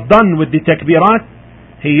ﷺ was done with the takbirat,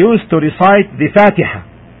 he used to recite the Fatiha.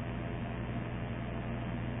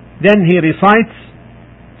 Then he recites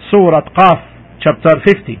Surah Qaf, chapter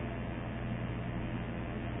 50,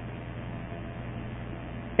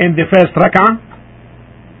 in the first rak'ah,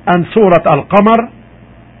 and Surah Al-Qamar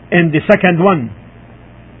in the second one.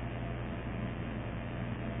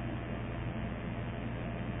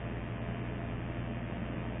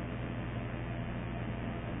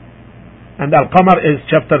 And Al-Qamar is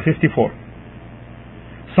chapter 54.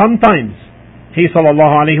 Sometimes he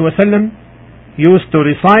sallallahu alayhi wasallam used to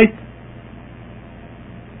recite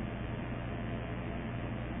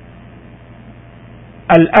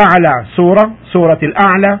Al-A'la Surah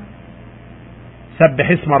Al-A'la, Sabbih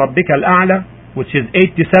Isma Rabbika Al-A'la, which is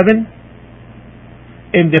 87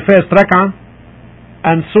 in the first rak'ah,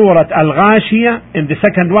 and Surah Al-Ghashiyah in the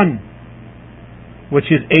second one, which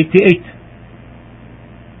is 88.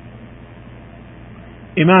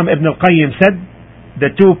 Imam Ibn al-Qayyim said the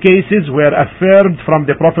two cases were affirmed from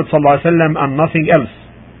the Prophet ﷺ and nothing else.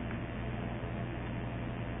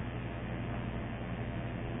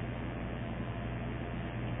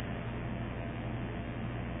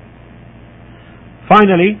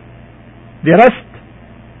 Finally, the rest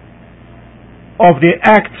of the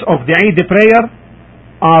acts of the Eid prayer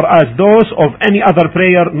are as those of any other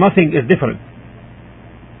prayer, nothing is different.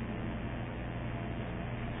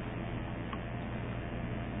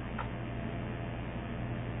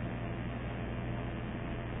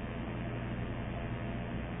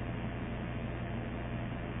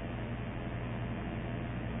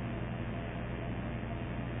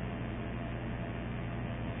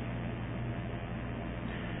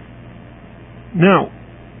 Now,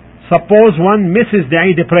 suppose one misses the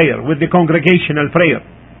Eid prayer with the congregational prayer.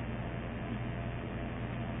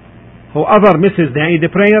 Whoever misses the Eid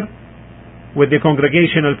prayer with the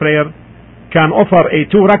congregational prayer can offer a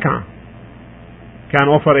 2 rak'ah.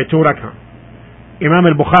 Imam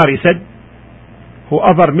al-Bukhari said,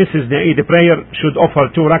 whoever misses the Eid prayer should offer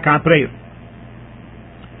 2 rak'ah prayer.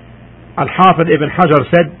 Al-Hafidh Ibn Hajar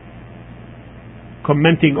said,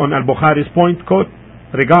 commenting on Al-Bukhari's point, quote,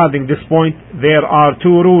 regarding this point, there are 2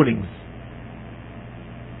 rulings.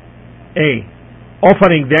 A.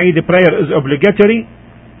 Offering the Eid prayer is obligatory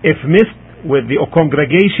if missed with the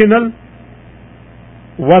congregational,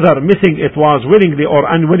 whether missing it was willingly or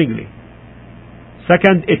unwillingly.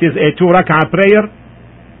 Second, it is a 2 rak'ah prayer.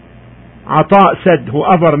 Ata said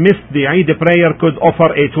whoever missed the Eid prayer could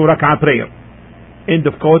offer a 2 rak'ah prayer. End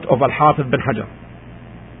of quote of Al-Hafidh bin Hajar.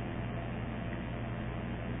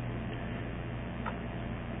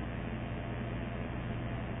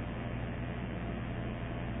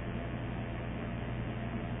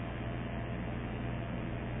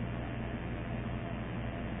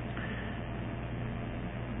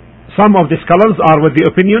 Some of the scholars are with the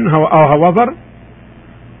opinion, however,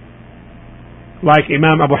 like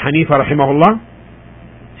Imam Abu Hanifa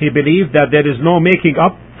rahimahullah, he believed that there is no making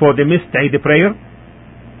up for the missed Eid prayer,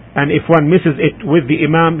 and if one misses it with the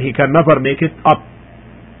Imam, he can never make it up.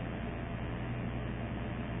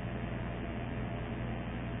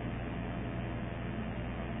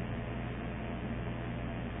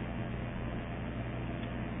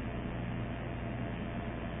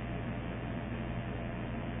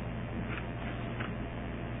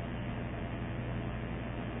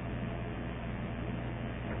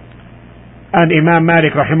 And Imam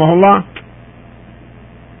Malik rahimahullah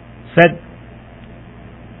said,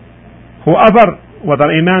 whoever,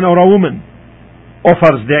 whether a man or a woman,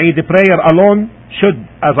 offers the Eid prayer alone should,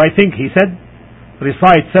 as I think he said,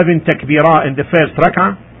 recite 7 takbirah in the first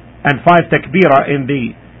rak'ah and 5 takbirah in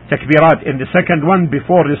the takbirat in the second one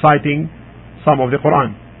before reciting some of the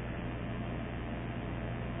Quran.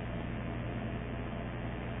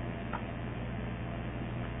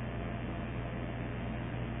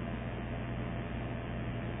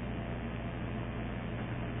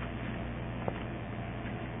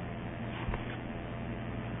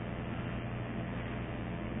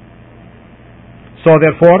 So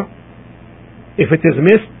therefore, if it is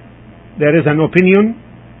missed, there is an opinion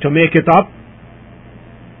to make it up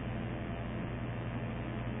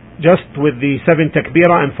just with the 7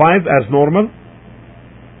 takbirah and 5 as normal.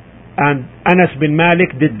 And Anas bin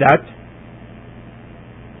Malik did that.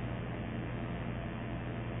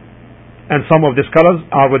 And some of the scholars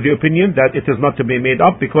are with the opinion that it is not to be made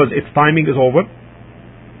up because its timing is over.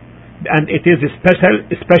 And it is a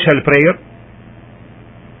special prayer.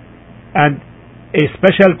 And a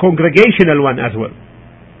special congregational one as well,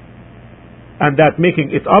 and that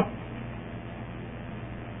making it up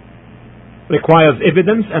requires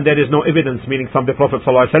evidence, and there is no evidence, meaning from the Prophet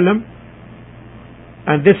ﷺ,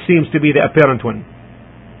 and this seems to be the apparent one.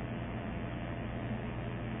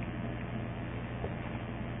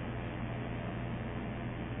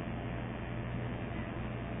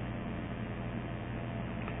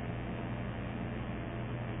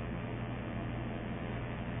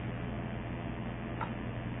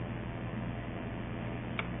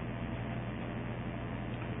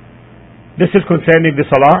 This is concerning the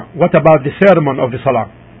Salah. What about the sermon of the Salah?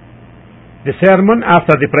 The sermon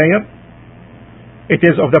after the prayer, it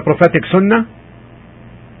is of the prophetic sunnah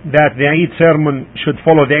that the Eid sermon should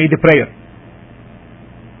follow the Eid prayer.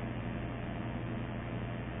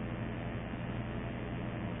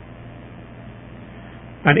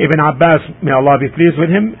 And Ibn Abbas, may Allah be pleased with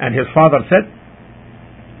him, and his father said,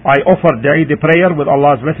 I offered the Eid prayer with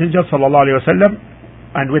Allah's Messenger sallallahu alaihi wasallam,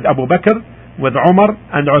 and with Abu Bakr, with Umar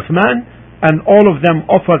and Uthman, and all of them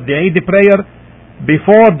offered the Eid prayer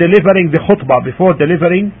before delivering the khutbah, before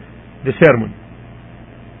delivering the sermon.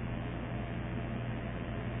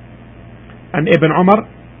 And Ibn Umar,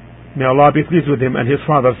 may Allah be pleased with him, and his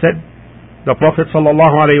father said, the Prophet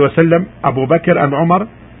sallallahu alaihi wasallam, Abu Bakr and Umar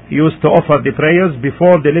used to offer the prayers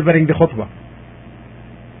before delivering the khutbah.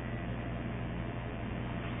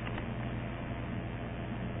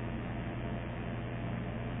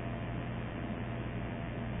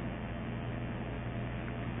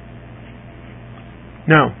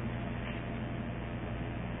 Now,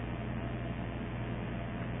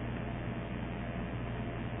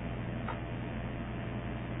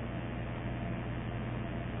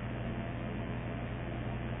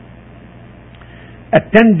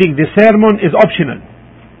 attending the sermon is optional.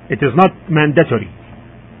 It is not mandatory.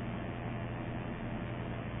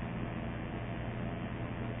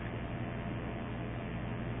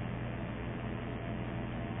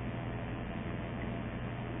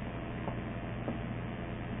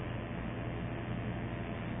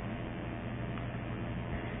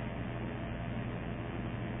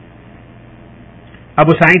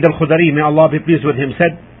 Abu Sa'id al-Khudri, may Allah be pleased with him,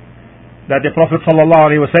 said, that the Prophet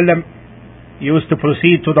ﷺ used to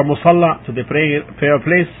proceed to the Musalla, to the prayer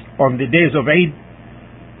place on the days of Eid,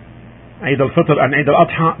 Eid al-Fitr and Eid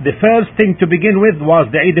al-Adha. The first thing to begin with was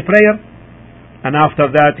the Eid prayer, and after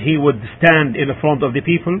that he would stand in front of the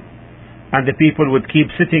people, and the people would keep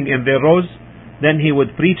sitting in their rows. Then he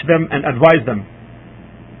would preach them and advise them.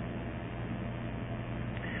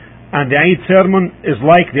 And the Eid sermon is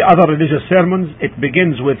like the other religious sermons. It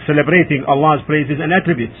begins with celebrating Allah's praises and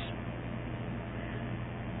attributes.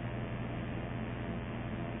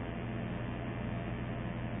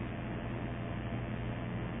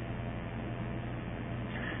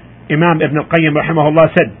 Imam Ibn al-Qayyim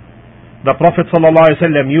rahimahullah said, the Prophet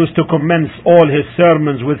ﷺ used to commence all his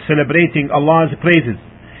sermons with celebrating Allah's praises,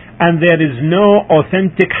 and there is no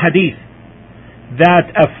authentic hadith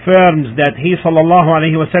that affirms that he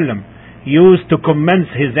ﷺ used to commence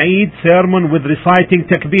his Eid sermon with reciting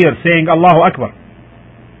takbir, saying Allahu Akbar.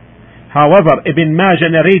 However, Ibn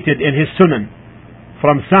Majah narrated in his Sunan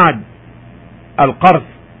from Sa'd al-Qarth,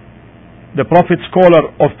 the Prophet's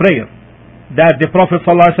scholar of prayer, that the Prophet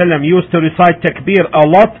ﷺ used to recite takbir a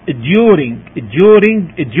lot during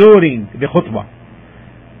the khutbah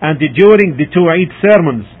and during the two Eid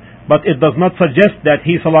sermons, but it does not suggest that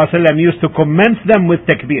he ﷺ used to commence them with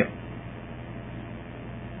takbir.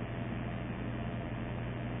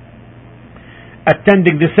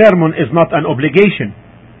 Attending the sermon is not an obligation,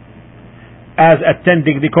 as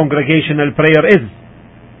attending the congregational prayer is.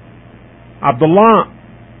 Abdullah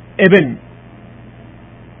ibn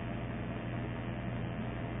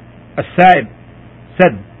As-Sa'ib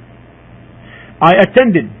said, I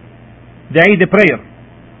attended the Eid prayer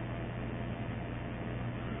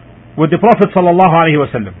with the Prophet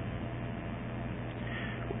ﷺ.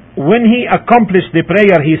 When he accomplished the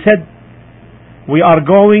prayer, he said, we are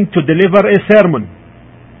going to deliver a sermon.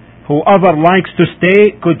 Whoever likes to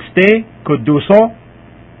stay, could do so.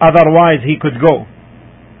 Otherwise he could go.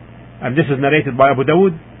 And this is narrated by Abu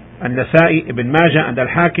Dawud, and Nasa'i, Ibn Majah, and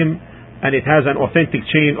Al-Hakim, and it has an authentic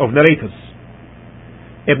chain of narrators.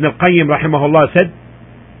 Ibn al-Qayyim rahimahullah said,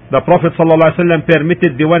 the Prophet ﷺ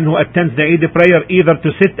permitted the one who attends the Eid prayer either to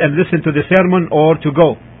sit and listen to the sermon or to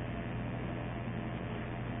go.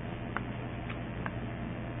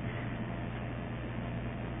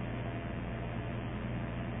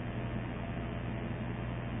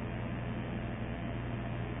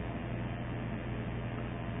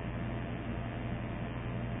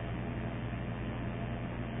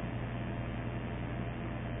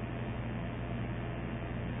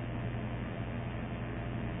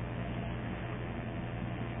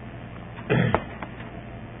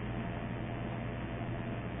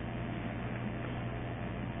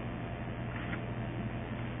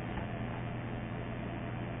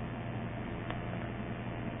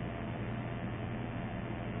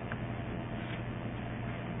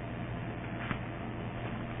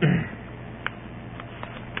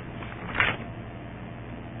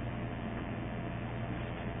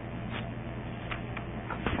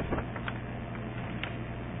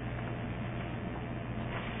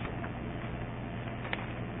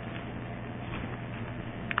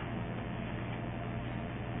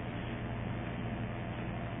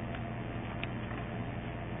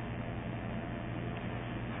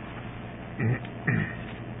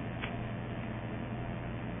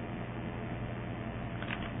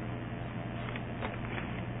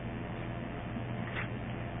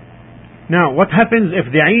 Now, what happens if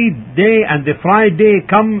the Eid day and the Friday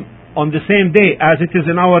come on the same day as it is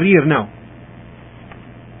in our year now?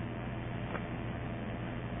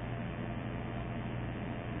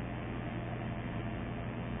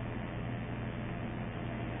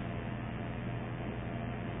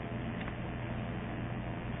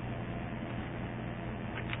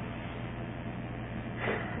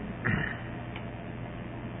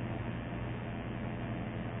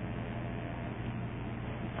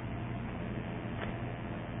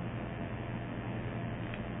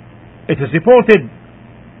 It is reported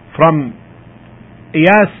from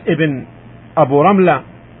Iyas ibn Abu Ramla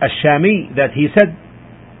al-Shami that he said,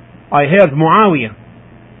 I heard Muawiyah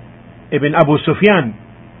ibn Abu Sufyan,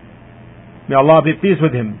 may Allah be pleased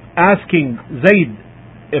with him, asking Zayd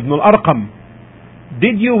ibn al-Arqam,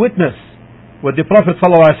 did you witness with the Prophet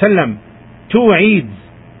ﷺ two Eids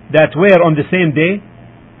that were on the same day?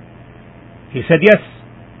 He said yes.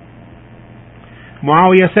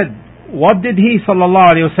 Muawiyah said, what did he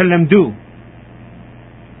ﷺ do?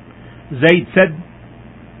 Zayd said,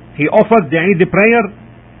 he offered the Eid prayer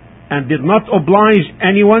and did not oblige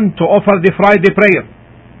anyone to offer the Friday prayer.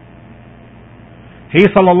 He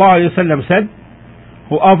ﷺ said,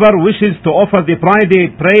 whoever wishes to offer the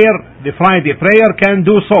Friday prayer can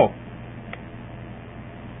do so.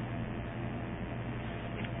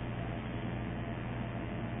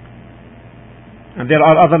 And there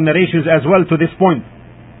are other narrations as well to this point.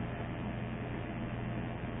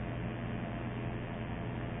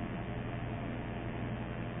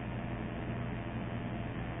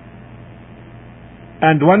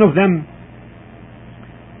 And one of them,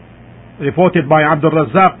 reported by Abdul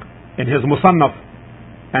Razzaq in his Musannaf,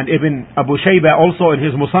 and Ibn Abu Shayba also in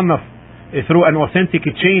his Musannaf, through an authentic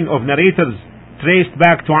chain of narrators traced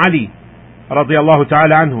back to Ali radiallahu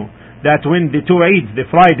ta'ala anhu, that when the two Eids, the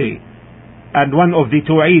Friday and one of the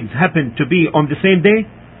two Eids, happened to be on the same day,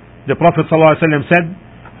 the Prophet ﷺ said,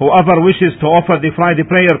 whoever wishes to offer the Friday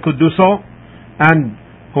prayer could do so, and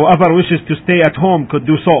whoever wishes to stay at home could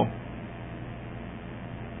do so.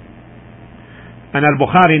 And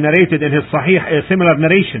Al-Bukhari narrated in his Sahih a similar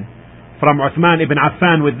narration from Uthman ibn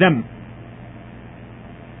Affan with them.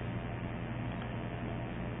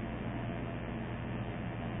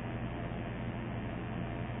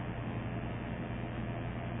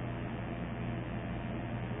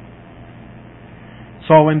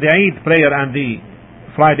 So when the Eid prayer and the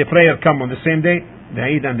Friday prayer come on the same day, the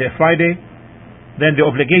Eid and the Friday, then the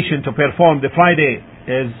obligation to perform the Friday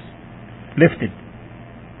is lifted.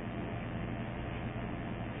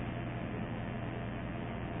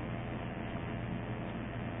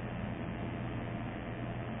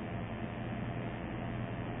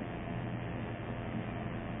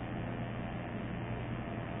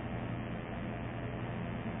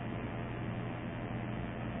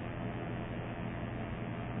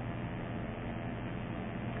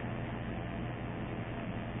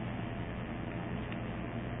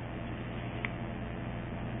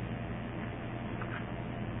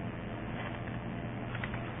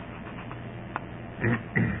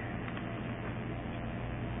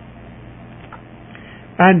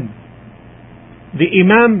 And the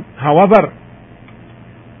Imam, however,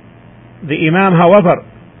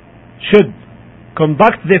 should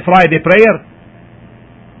conduct the Friday prayer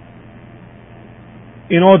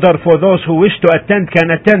in order for those who wish to attend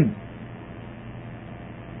can attend.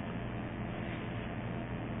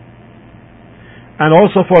 And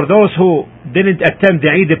also for those who didn't attend the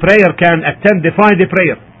Eid prayer can attend the Friday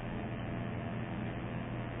prayer.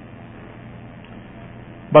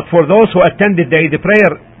 But for those who attended the Eid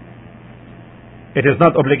prayer, it is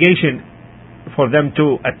not obligation for them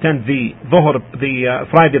to attend the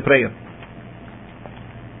Friday prayer.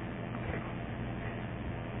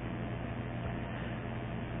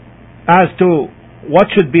 As to what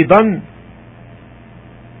should be done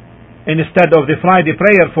instead of the Friday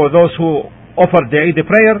prayer for those who offered the Eid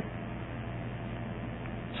prayer,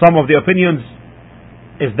 some of the opinions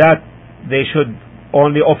is that they should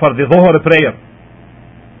only offer the Dhuhr prayer.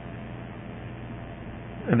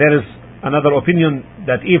 And there is another opinion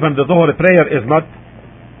that even the Dhuhr prayer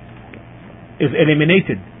is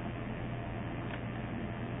eliminated.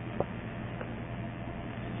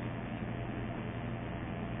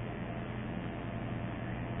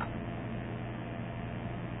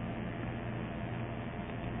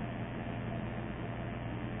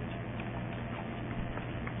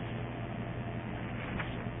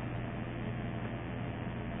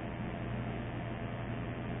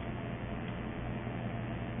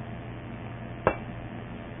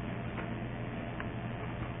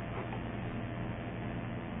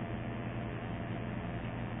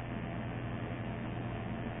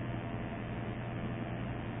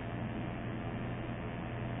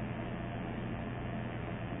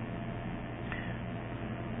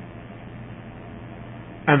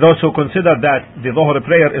 And those who consider that the Dhuhr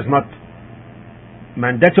prayer is not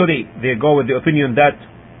mandatory, they go with the opinion that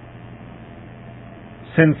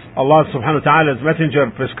since Allah subhanahu wa ta'ala's messenger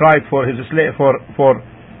prescribed for his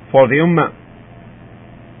for the ummah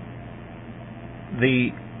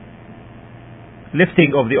the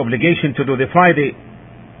lifting of the obligation to do the Friday,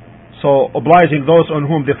 so obliging those on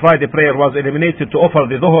whom the Friday prayer was eliminated to offer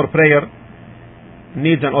the Dhuhr prayer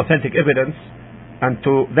needs an authentic evidence. And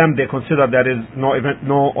to them they consider there is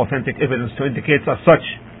no authentic evidence to indicate as such.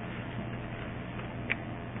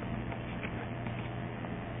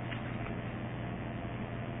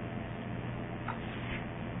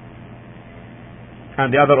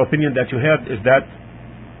 And the other opinion that you heard is that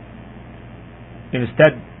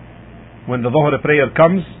instead, when the Dhuhr prayer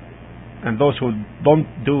comes, and those who don't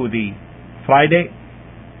do the Friday,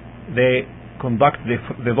 they conduct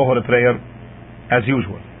the Dhuhr prayer as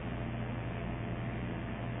usual.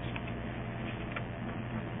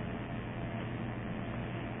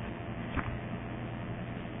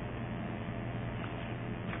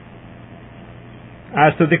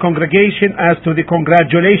 As to the congregation, as to the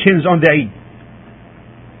congratulations on the Eid,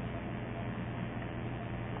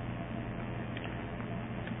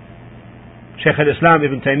 Shaykh al-Islam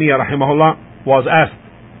Ibn Taymiyyah rahimahullah was asked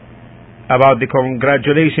about the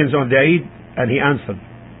congratulations on the Eid, and he answered.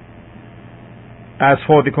 As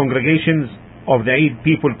for the congregations of the Eid,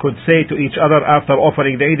 people could say to each other after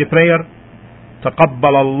offering the Eid prayer,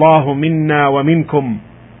 تقبل الله منا ومنكم,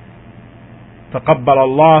 تقبل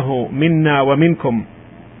الله منا ومنكم,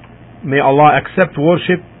 may Allah accept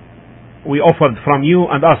worship we offered from you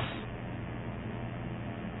and us.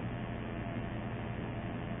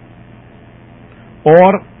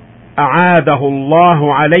 Or أعاده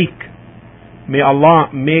الله عليك, may Allah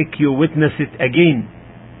make you witness it again,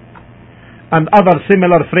 and other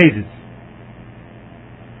similar phrases.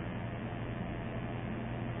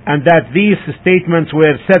 And that these statements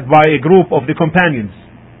were said by a group of the companions,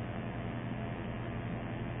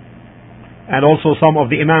 and also some of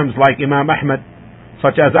the Imams like Imam Ahmad,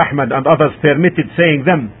 such as Ahmad and others, permitted saying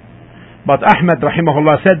them. But Ahmad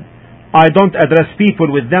rahimahullah said, I don't address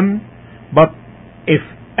people with them, but if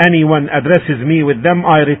anyone addresses me with them,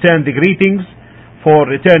 I return the greetings, for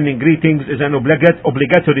returning greetings is an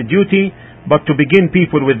obligatory duty, but to begin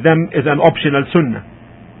people with them is an optional sunnah.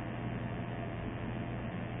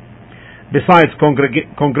 Besides,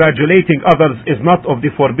 congratulating others is not of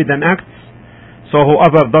the forbidden acts, so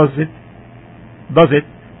whoever does it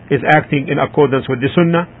is acting in accordance with the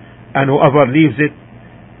sunnah, and whoever leaves it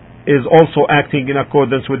is also acting in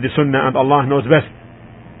accordance with the sunnah, and Allah knows best.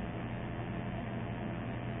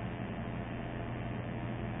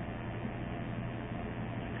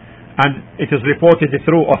 And it is reported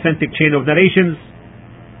through authentic chain of narrations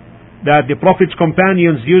that the Prophet's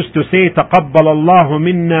companions used to say, تقبل الله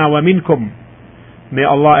منا ومنكم, may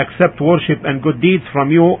Allah accept worship and good deeds from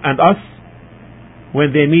you and us,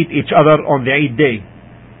 when they meet each other on the Eid day.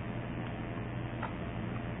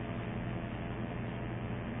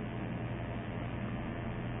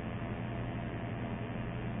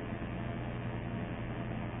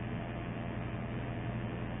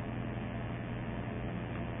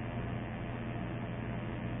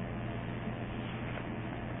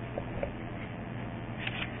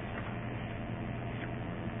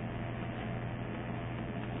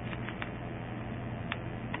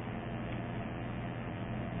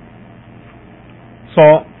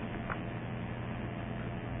 So,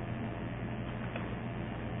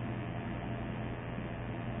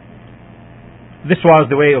 this was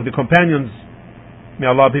the way of the companions. May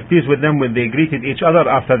Allah be pleased with them when they greeted each other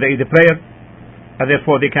after the Eid prayer, and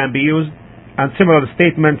therefore they can be used. And similar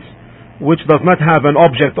statements which does not have an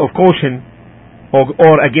object of caution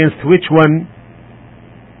or against which one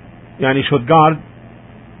should guard,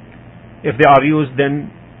 if they are used, then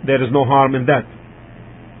there is no harm in that.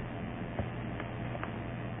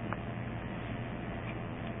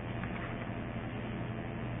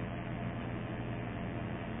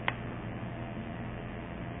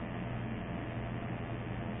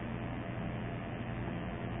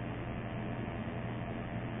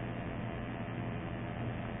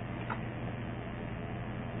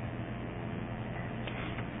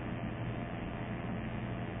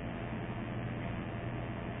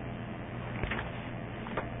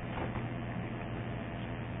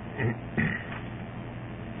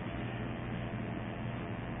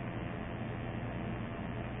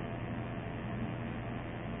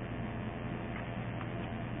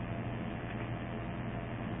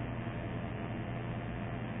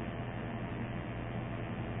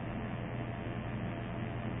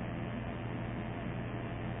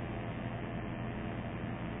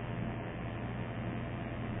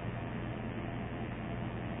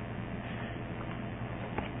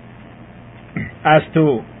 As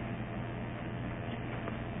to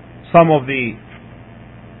some of the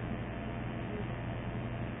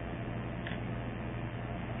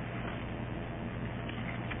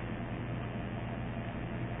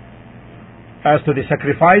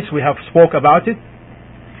sacrifice, we have spoke about it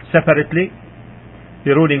separately,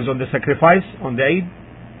 the rulings on the sacrifice on the Eid.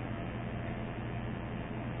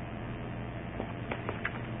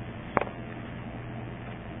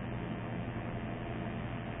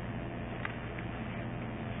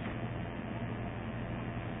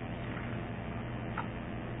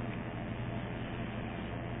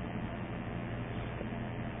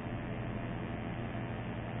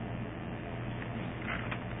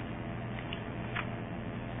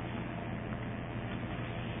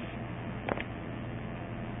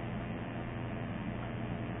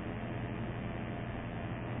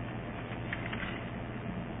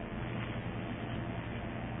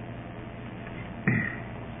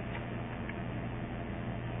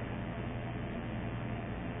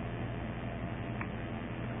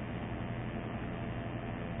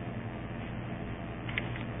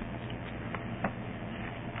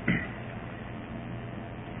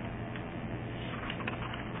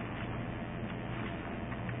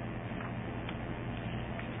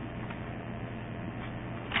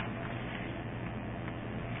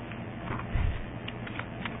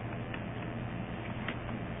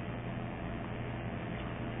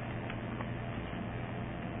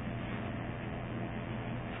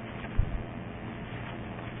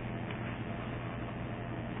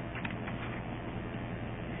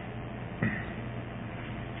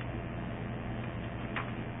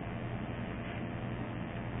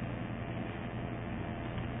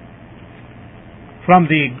 from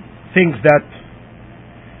the things that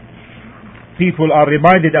people are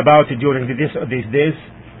reminded about during these days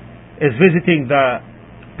is visiting the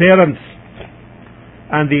parents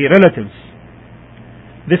and the relatives.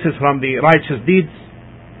 This is from the righteous deeds.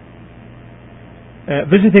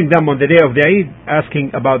 Visiting them on the day of the Eid,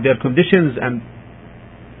 asking about their conditions, and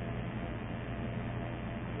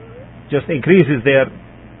just increases their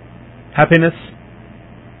happiness,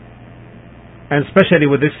 and especially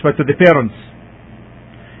with respect to the parents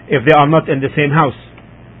if they are not in the same house.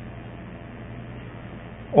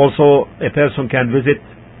 Also, a person can visit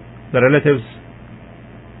the relatives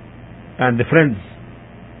and the friends,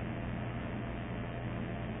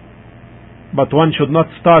 but one should not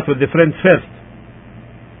start with the friends first.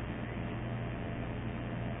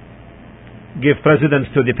 Give precedence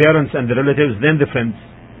to the parents and the relatives, then the friends.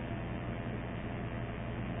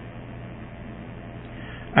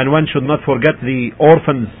 And one should not forget the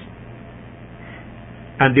orphans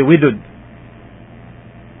and the widowed.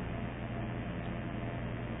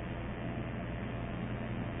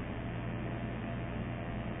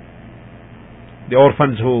 The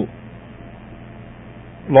orphans who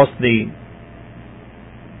lost the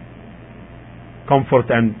comfort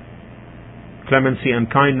and clemency and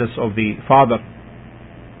kindness of the father,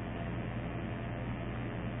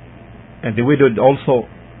 and the widowed also,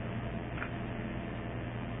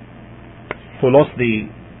 who lost the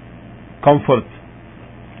comfort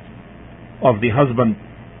of the husband.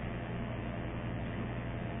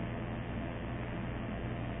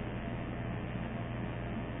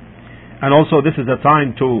 And also, this is a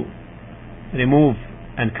time to remove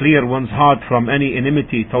and clear one's heart from any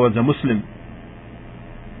enmity towards a Muslim.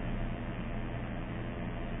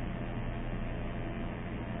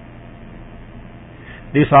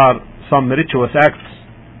 These are some virtuous acts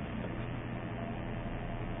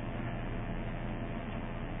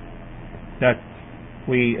that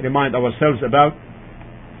we remind ourselves about.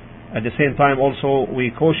 At the same time, also,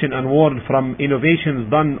 we caution and warn from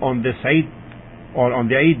innovations done on this Eid or on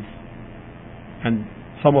the Eid, and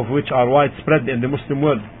some of which are widespread in the Muslim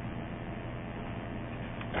world.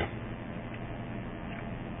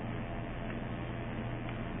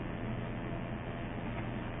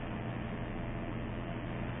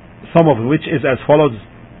 Some of which is as follows.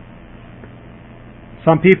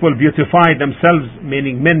 Some people beautify themselves,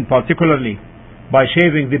 meaning men particularly, by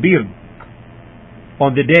shaving the beard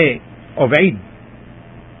on the day of Eid.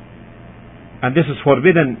 And this is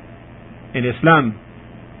forbidden in Islam.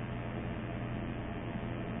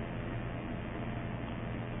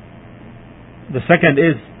 The second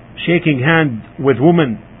is shaking hands with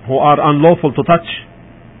women who are unlawful to touch.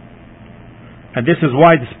 And this is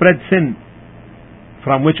widespread sin,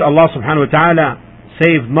 from which Allah subhanahu wa ta'ala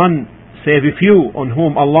saved none save a few on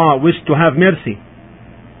whom Allah wished to have mercy.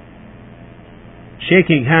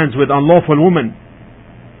 Shaking hands with unlawful women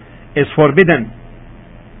is forbidden,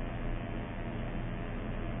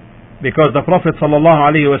 because the Prophet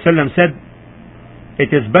sallallahu alaihi wasallam said,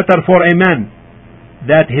 it is better for a man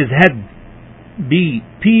that his head be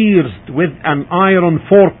pierced with an iron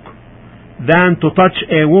fork than to touch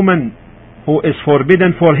a woman who is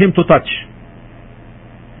forbidden for him to touch.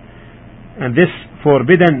 And this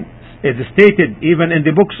forbidden is stated even in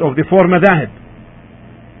the books of the four madhahib.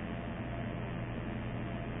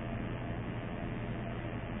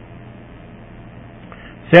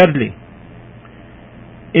 Thirdly,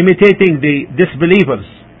 imitating the disbelievers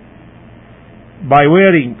by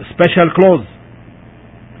wearing special clothes,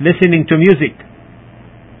 listening to music,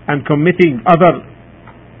 and committing other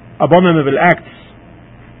abominable acts.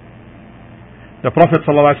 The Prophet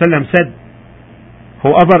ﷺ said,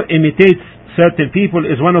 whoever imitates certain people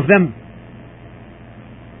is one of them.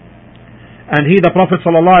 And he, the Prophet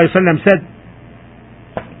ﷺ, said,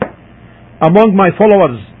 among my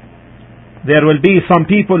followers there will be some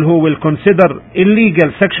people who will consider illegal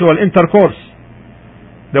sexual intercourse,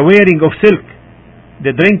 the wearing of silk, the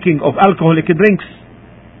drinking of alcoholic drinks,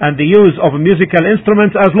 and the use of musical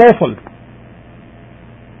instruments as lawful.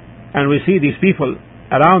 And we see these people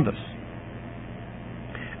around us.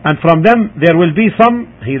 And from them there will be some,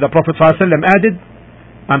 he, the Prophet ﷺ, added,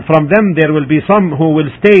 and from them there will be some who will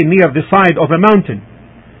stay near the side of a mountain,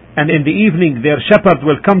 and in the evening their shepherd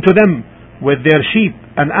will come to them with their sheep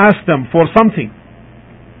and ask them for something.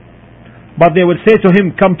 But they will say to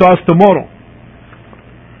him, come to us tomorrow.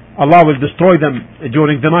 Allah will destroy them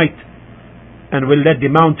during the night, and will let the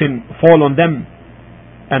mountain fall on them,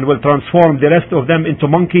 and will transform the rest of them into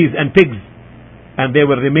monkeys and pigs, and they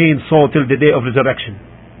will remain so till the day of resurrection.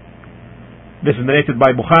 This is narrated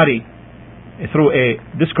by Bukhari through a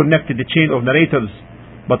disconnected chain of narrators,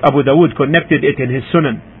 but Abu Dawood connected it in his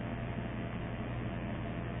Sunan.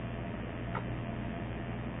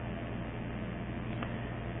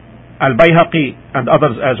 Al-Bayhaqi and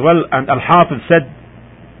others as well, and Al-Hafiz said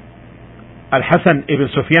Al-Hasan ibn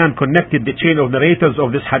Sufyan connected the chain of narrators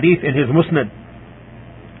of this hadith in his Musnad,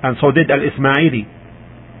 and so did Al-Ismaili,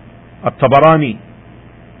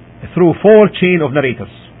 At-Tabarani, through 4 chain of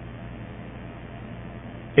narrators.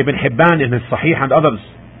 Ibn Hibban in his Sahih and others.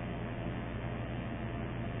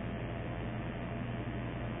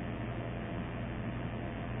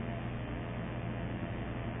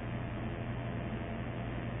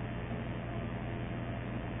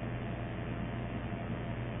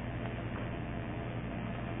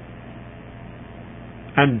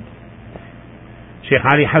 And Shaykh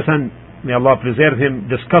Ali Hassan, may Allah preserve him,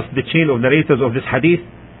 discussed the chain of narrators of this hadith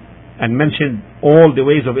and mentioned all the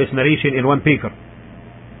ways of its narration in one paper,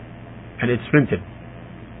 and it's printed.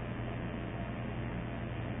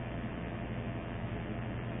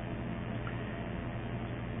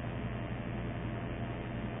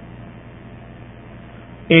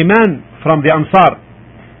 A man from the Ansar,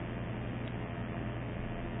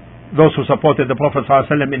 those who supported the Prophet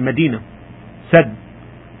ﷺ in Medina, said,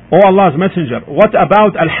 "O Allah's Messenger, what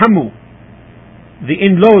about Al-Hamu, the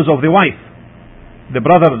in-laws of the wife, the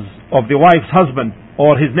brothers of the wife's husband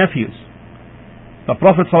or his nephews?" The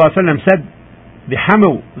Prophet ﷺ said, "The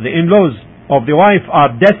Hamu, the in-laws of the wife, are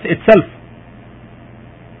death itself."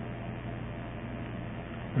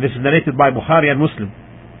 This is narrated by Bukhari and Muslim.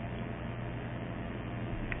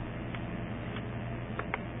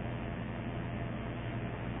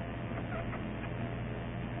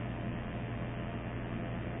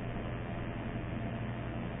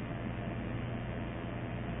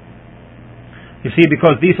 You see,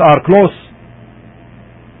 because these are close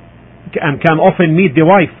and can often meet the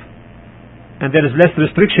wife, and there is less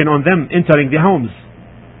restriction on them entering the homes.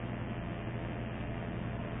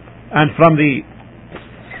 And from the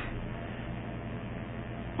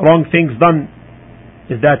wrong things done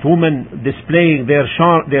is that women displaying their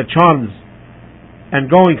charms and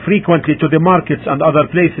going frequently to the markets and other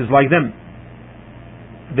places like them.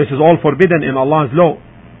 This is all forbidden in Allah's law.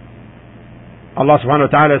 Allah subhanahu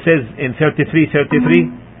wa ta'ala says in 33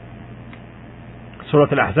 Surah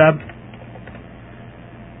Al-Ahzab,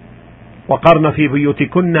 وَقَرْنَ فِي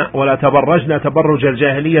بُيُوتِكُنَّ وَلَا تَبَرَّجْنَ تَبَرُّجَ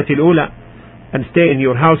الْجَاهِلِيَّةِ الْأُولَى, and stay in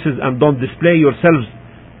your houses and don't display yourselves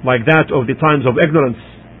like that of the times of ignorance,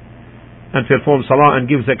 and perform salah and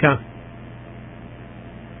give zakah.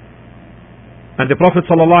 And the Prophet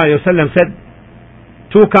sallallahu alaihi wasallam said,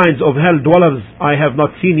 2 kinds of hell dwellers I have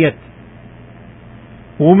not seen yet: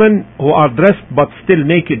 women who are dressed but still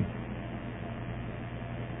naked,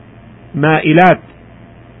 ma'ilat,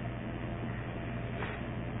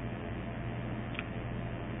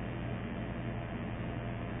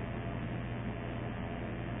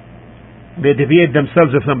 they deviate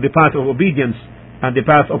themselves from the path of obedience and the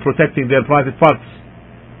path of protecting their private parts.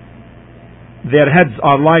 Their heads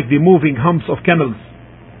are like the moving humps of camels.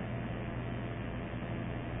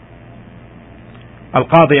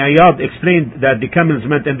 Al-Qadi Iyad explained that the camels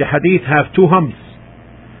meant in the hadith have 2 humps,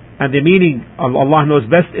 and the meaning, Allah knows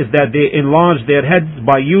best, is that they enlarge their heads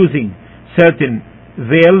by using certain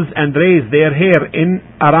veils and raise their hair in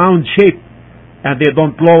a round shape, and they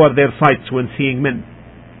don't lower their sights when seeing men.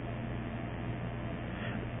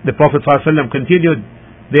 The Prophet ﷺ continued,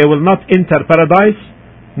 "They will not enter paradise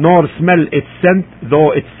nor smell its scent,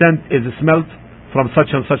 though its scent is smelt from such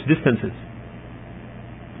and such distances."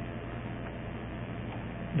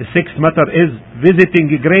 The 6th matter is visiting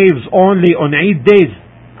graves only on Eid days.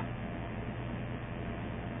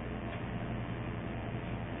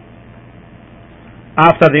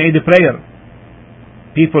 After the Eid prayer,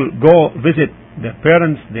 people go visit their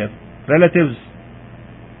parents, their relatives.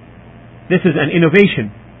 This is an innovation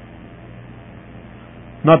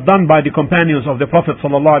not done by the companions of the Prophet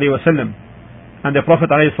ﷺ. And the Prophet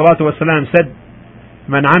ﷺ said,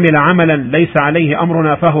 "Man amila amalan laysa alayhi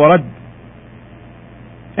amruna fahuwa rad."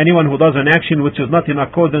 Anyone who does an action which is not in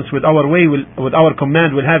accordance with our way, with our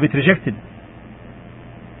command, will have it rejected.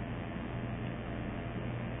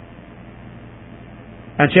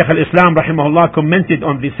 And Shaykh al-Islam rahimahullah commented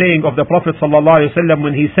on the saying of the Prophet ﷺ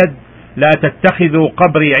when he said, "La tattakhidhu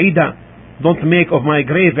qabri eida." Don't make of my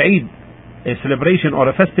grave Eid, a celebration or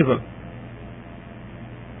a festival.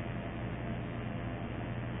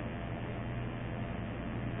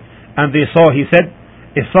 And they saw, he said,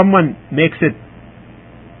 if someone makes it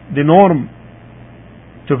the norm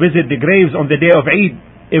to visit the graves on the day of Eid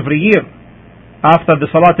every year after the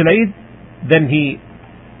Salat al-Eid, then he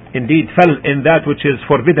indeed fell in that which is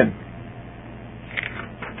forbidden.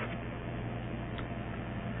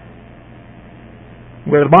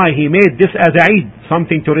 Whereby he made this as a Eid,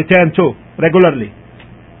 something to return to regularly.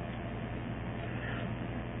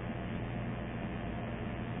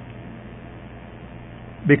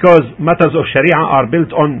 because matters of Sharia are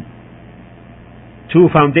built on two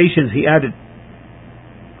foundations he added.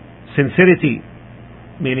 Sincerity,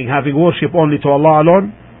 meaning having worship only to Allah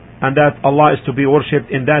alone, and that Allah is to be worshipped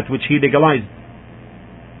in that which He legalized.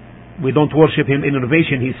 We don't worship Him in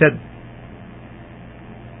innovation, He said.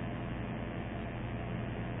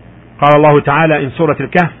 قال الله تعالى in Surah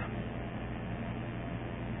Al-Kahf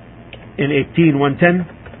in 18:110,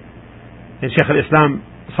 and Shaykh al-Islam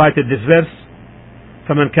cited this verse,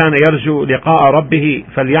 فمن كان يرجو لقاء ربه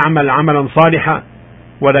فليعمل عملا صالحا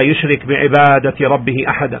ولا يشرك بعبادة ربه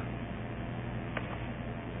أحدا.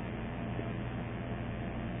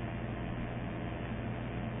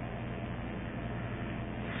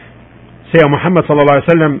 Say, Muhammad sallallahu alaihi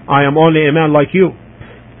wasallam, I am only a man like you.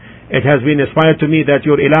 It has been inspired to me that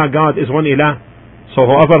your ilah God is one ilah. So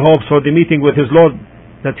whoever hopes for the meeting with his Lord,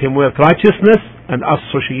 let him work righteousness and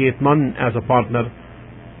associate none as a partner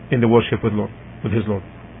in the worship with his Lord.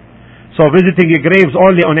 So visiting graves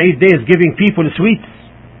only on 8 days, giving people sweets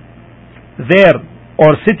there,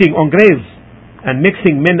 or sitting on graves and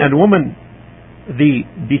mixing men and women, the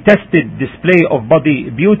detested display of body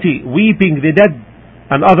beauty, weeping the dead,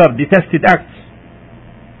 and other detested acts.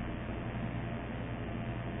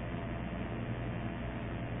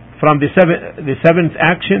 From the seventh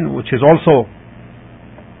action, which is also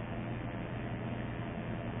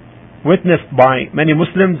witnessed by many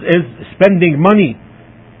Muslims, is spending money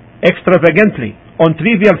extravagantly on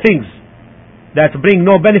trivial things that bring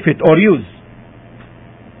no benefit or use.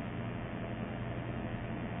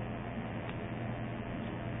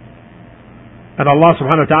 And Allah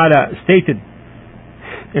subhanahu wa ta'ala stated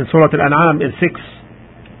in Surah Al-An'am in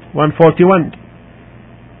 6:141,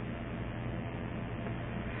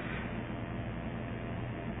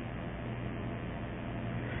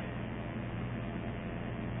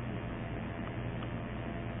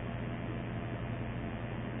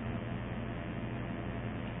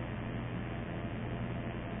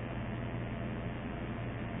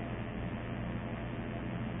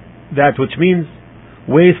 that which means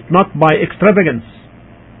waste not by extravagance.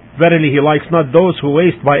 Verily He likes not those who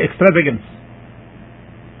waste by extravagance.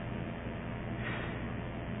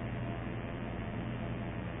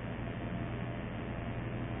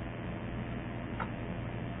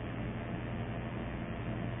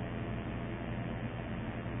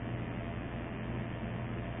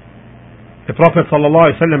 The Prophet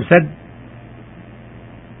ﷺ said,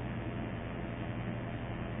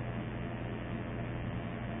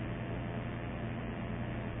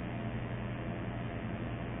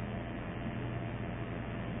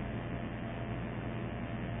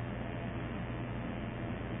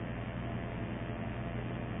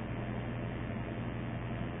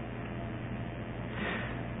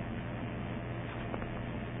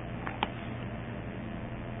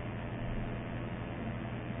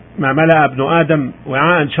 ما ملأ ابن آدم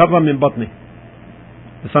وعاء شرا من بطنه.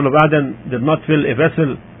 The son of Adam did not fill a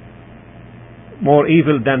vessel more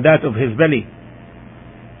evil than that of his belly.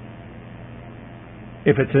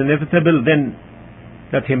 If it's inevitable, then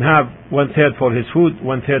let him have 1/3 for his food,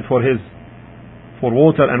 1/3 for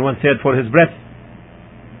water, and 1/3 for his breath.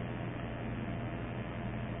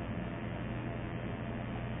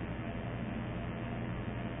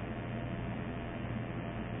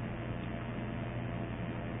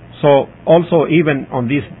 So also even on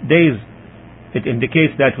these days, it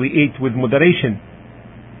indicates that we eat with moderation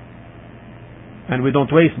and we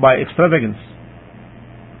don't waste by extravagance.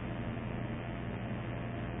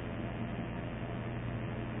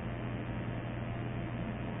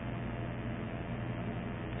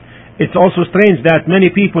 It's also strange that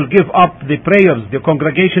many people give up the prayers, the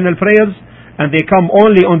congregational prayers, and they come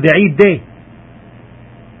only on the Eid day,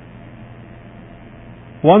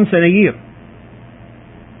 once in a year.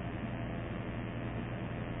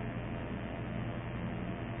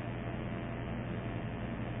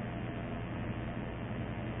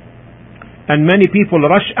 And many people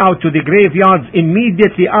rush out to the graveyards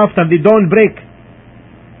immediately after the dawn break.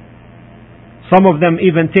 Some of them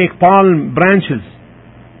even take palm branches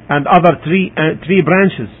and other tree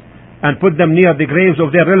branches and put them near the graves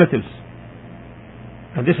of their relatives.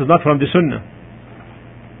 And this is not from the Sunnah.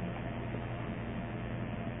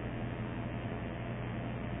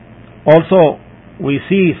 Also, we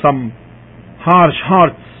see some harsh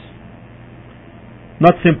hearts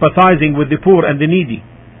not sympathizing with the poor and the needy.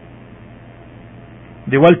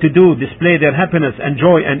 The well-to-do display their happiness and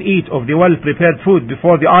joy and eat of the well-prepared food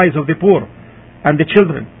before the eyes of the poor and the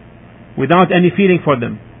children, without any feeling for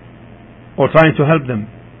them or trying to help them.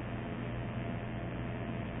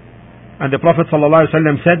 And the Prophet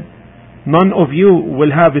ﷺ said, none of you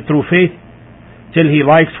will have a true faith till he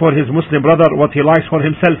likes for his Muslim brother what he likes for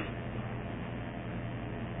himself.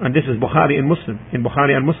 And this is Bukhari and Muslim, in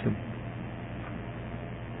Bukhari and Muslim.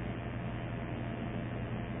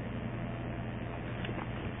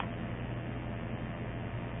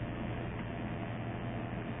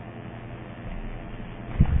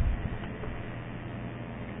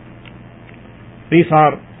 These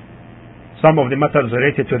are some of the matters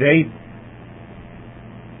related to the Eid,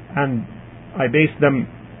 and I based them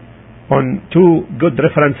on two good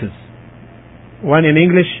references, one in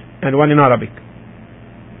English and one in Arabic.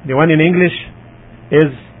 The one in English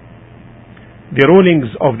is the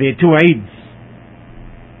rulings of the two Eids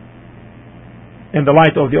in the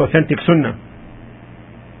light of the authentic Sunnah,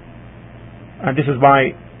 and this is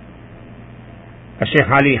by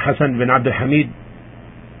Sheikh Ali Hassan bin Abdul Hamid,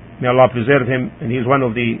 may Allah preserve him, and he is one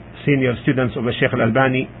of the senior students of Sheikh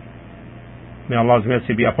Al-Albani, may Allah's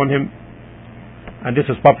mercy be upon him. And this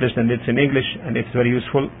is published and it's in English and it's very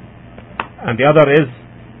useful. And the other is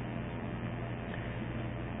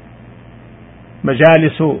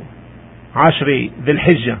مجالس عشر ذي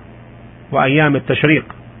الحجة وأيام التشريق,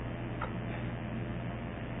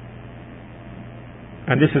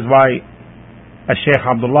 and this is by Sheikh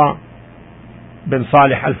Abdullah bin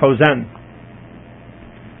Salih Al-Fawzan,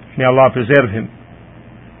 may Allah preserve him.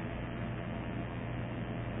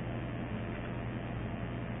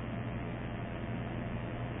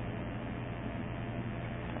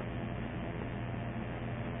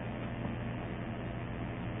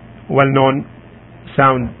 Well-known,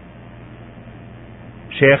 sound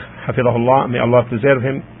Sheikh, Hafidahullah, may Allah preserve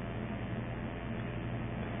him.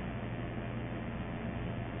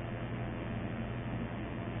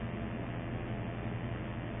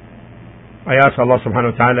 I ask Allah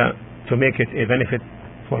subhanahu wa ta'ala to make it a benefit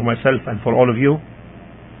for myself and for all of you.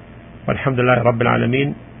 Walhamdulillah Rabbil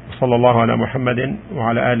Alameen. Sallallahu ala Muhammadin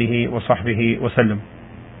wa ala alihi wa sahbihi wa sallam.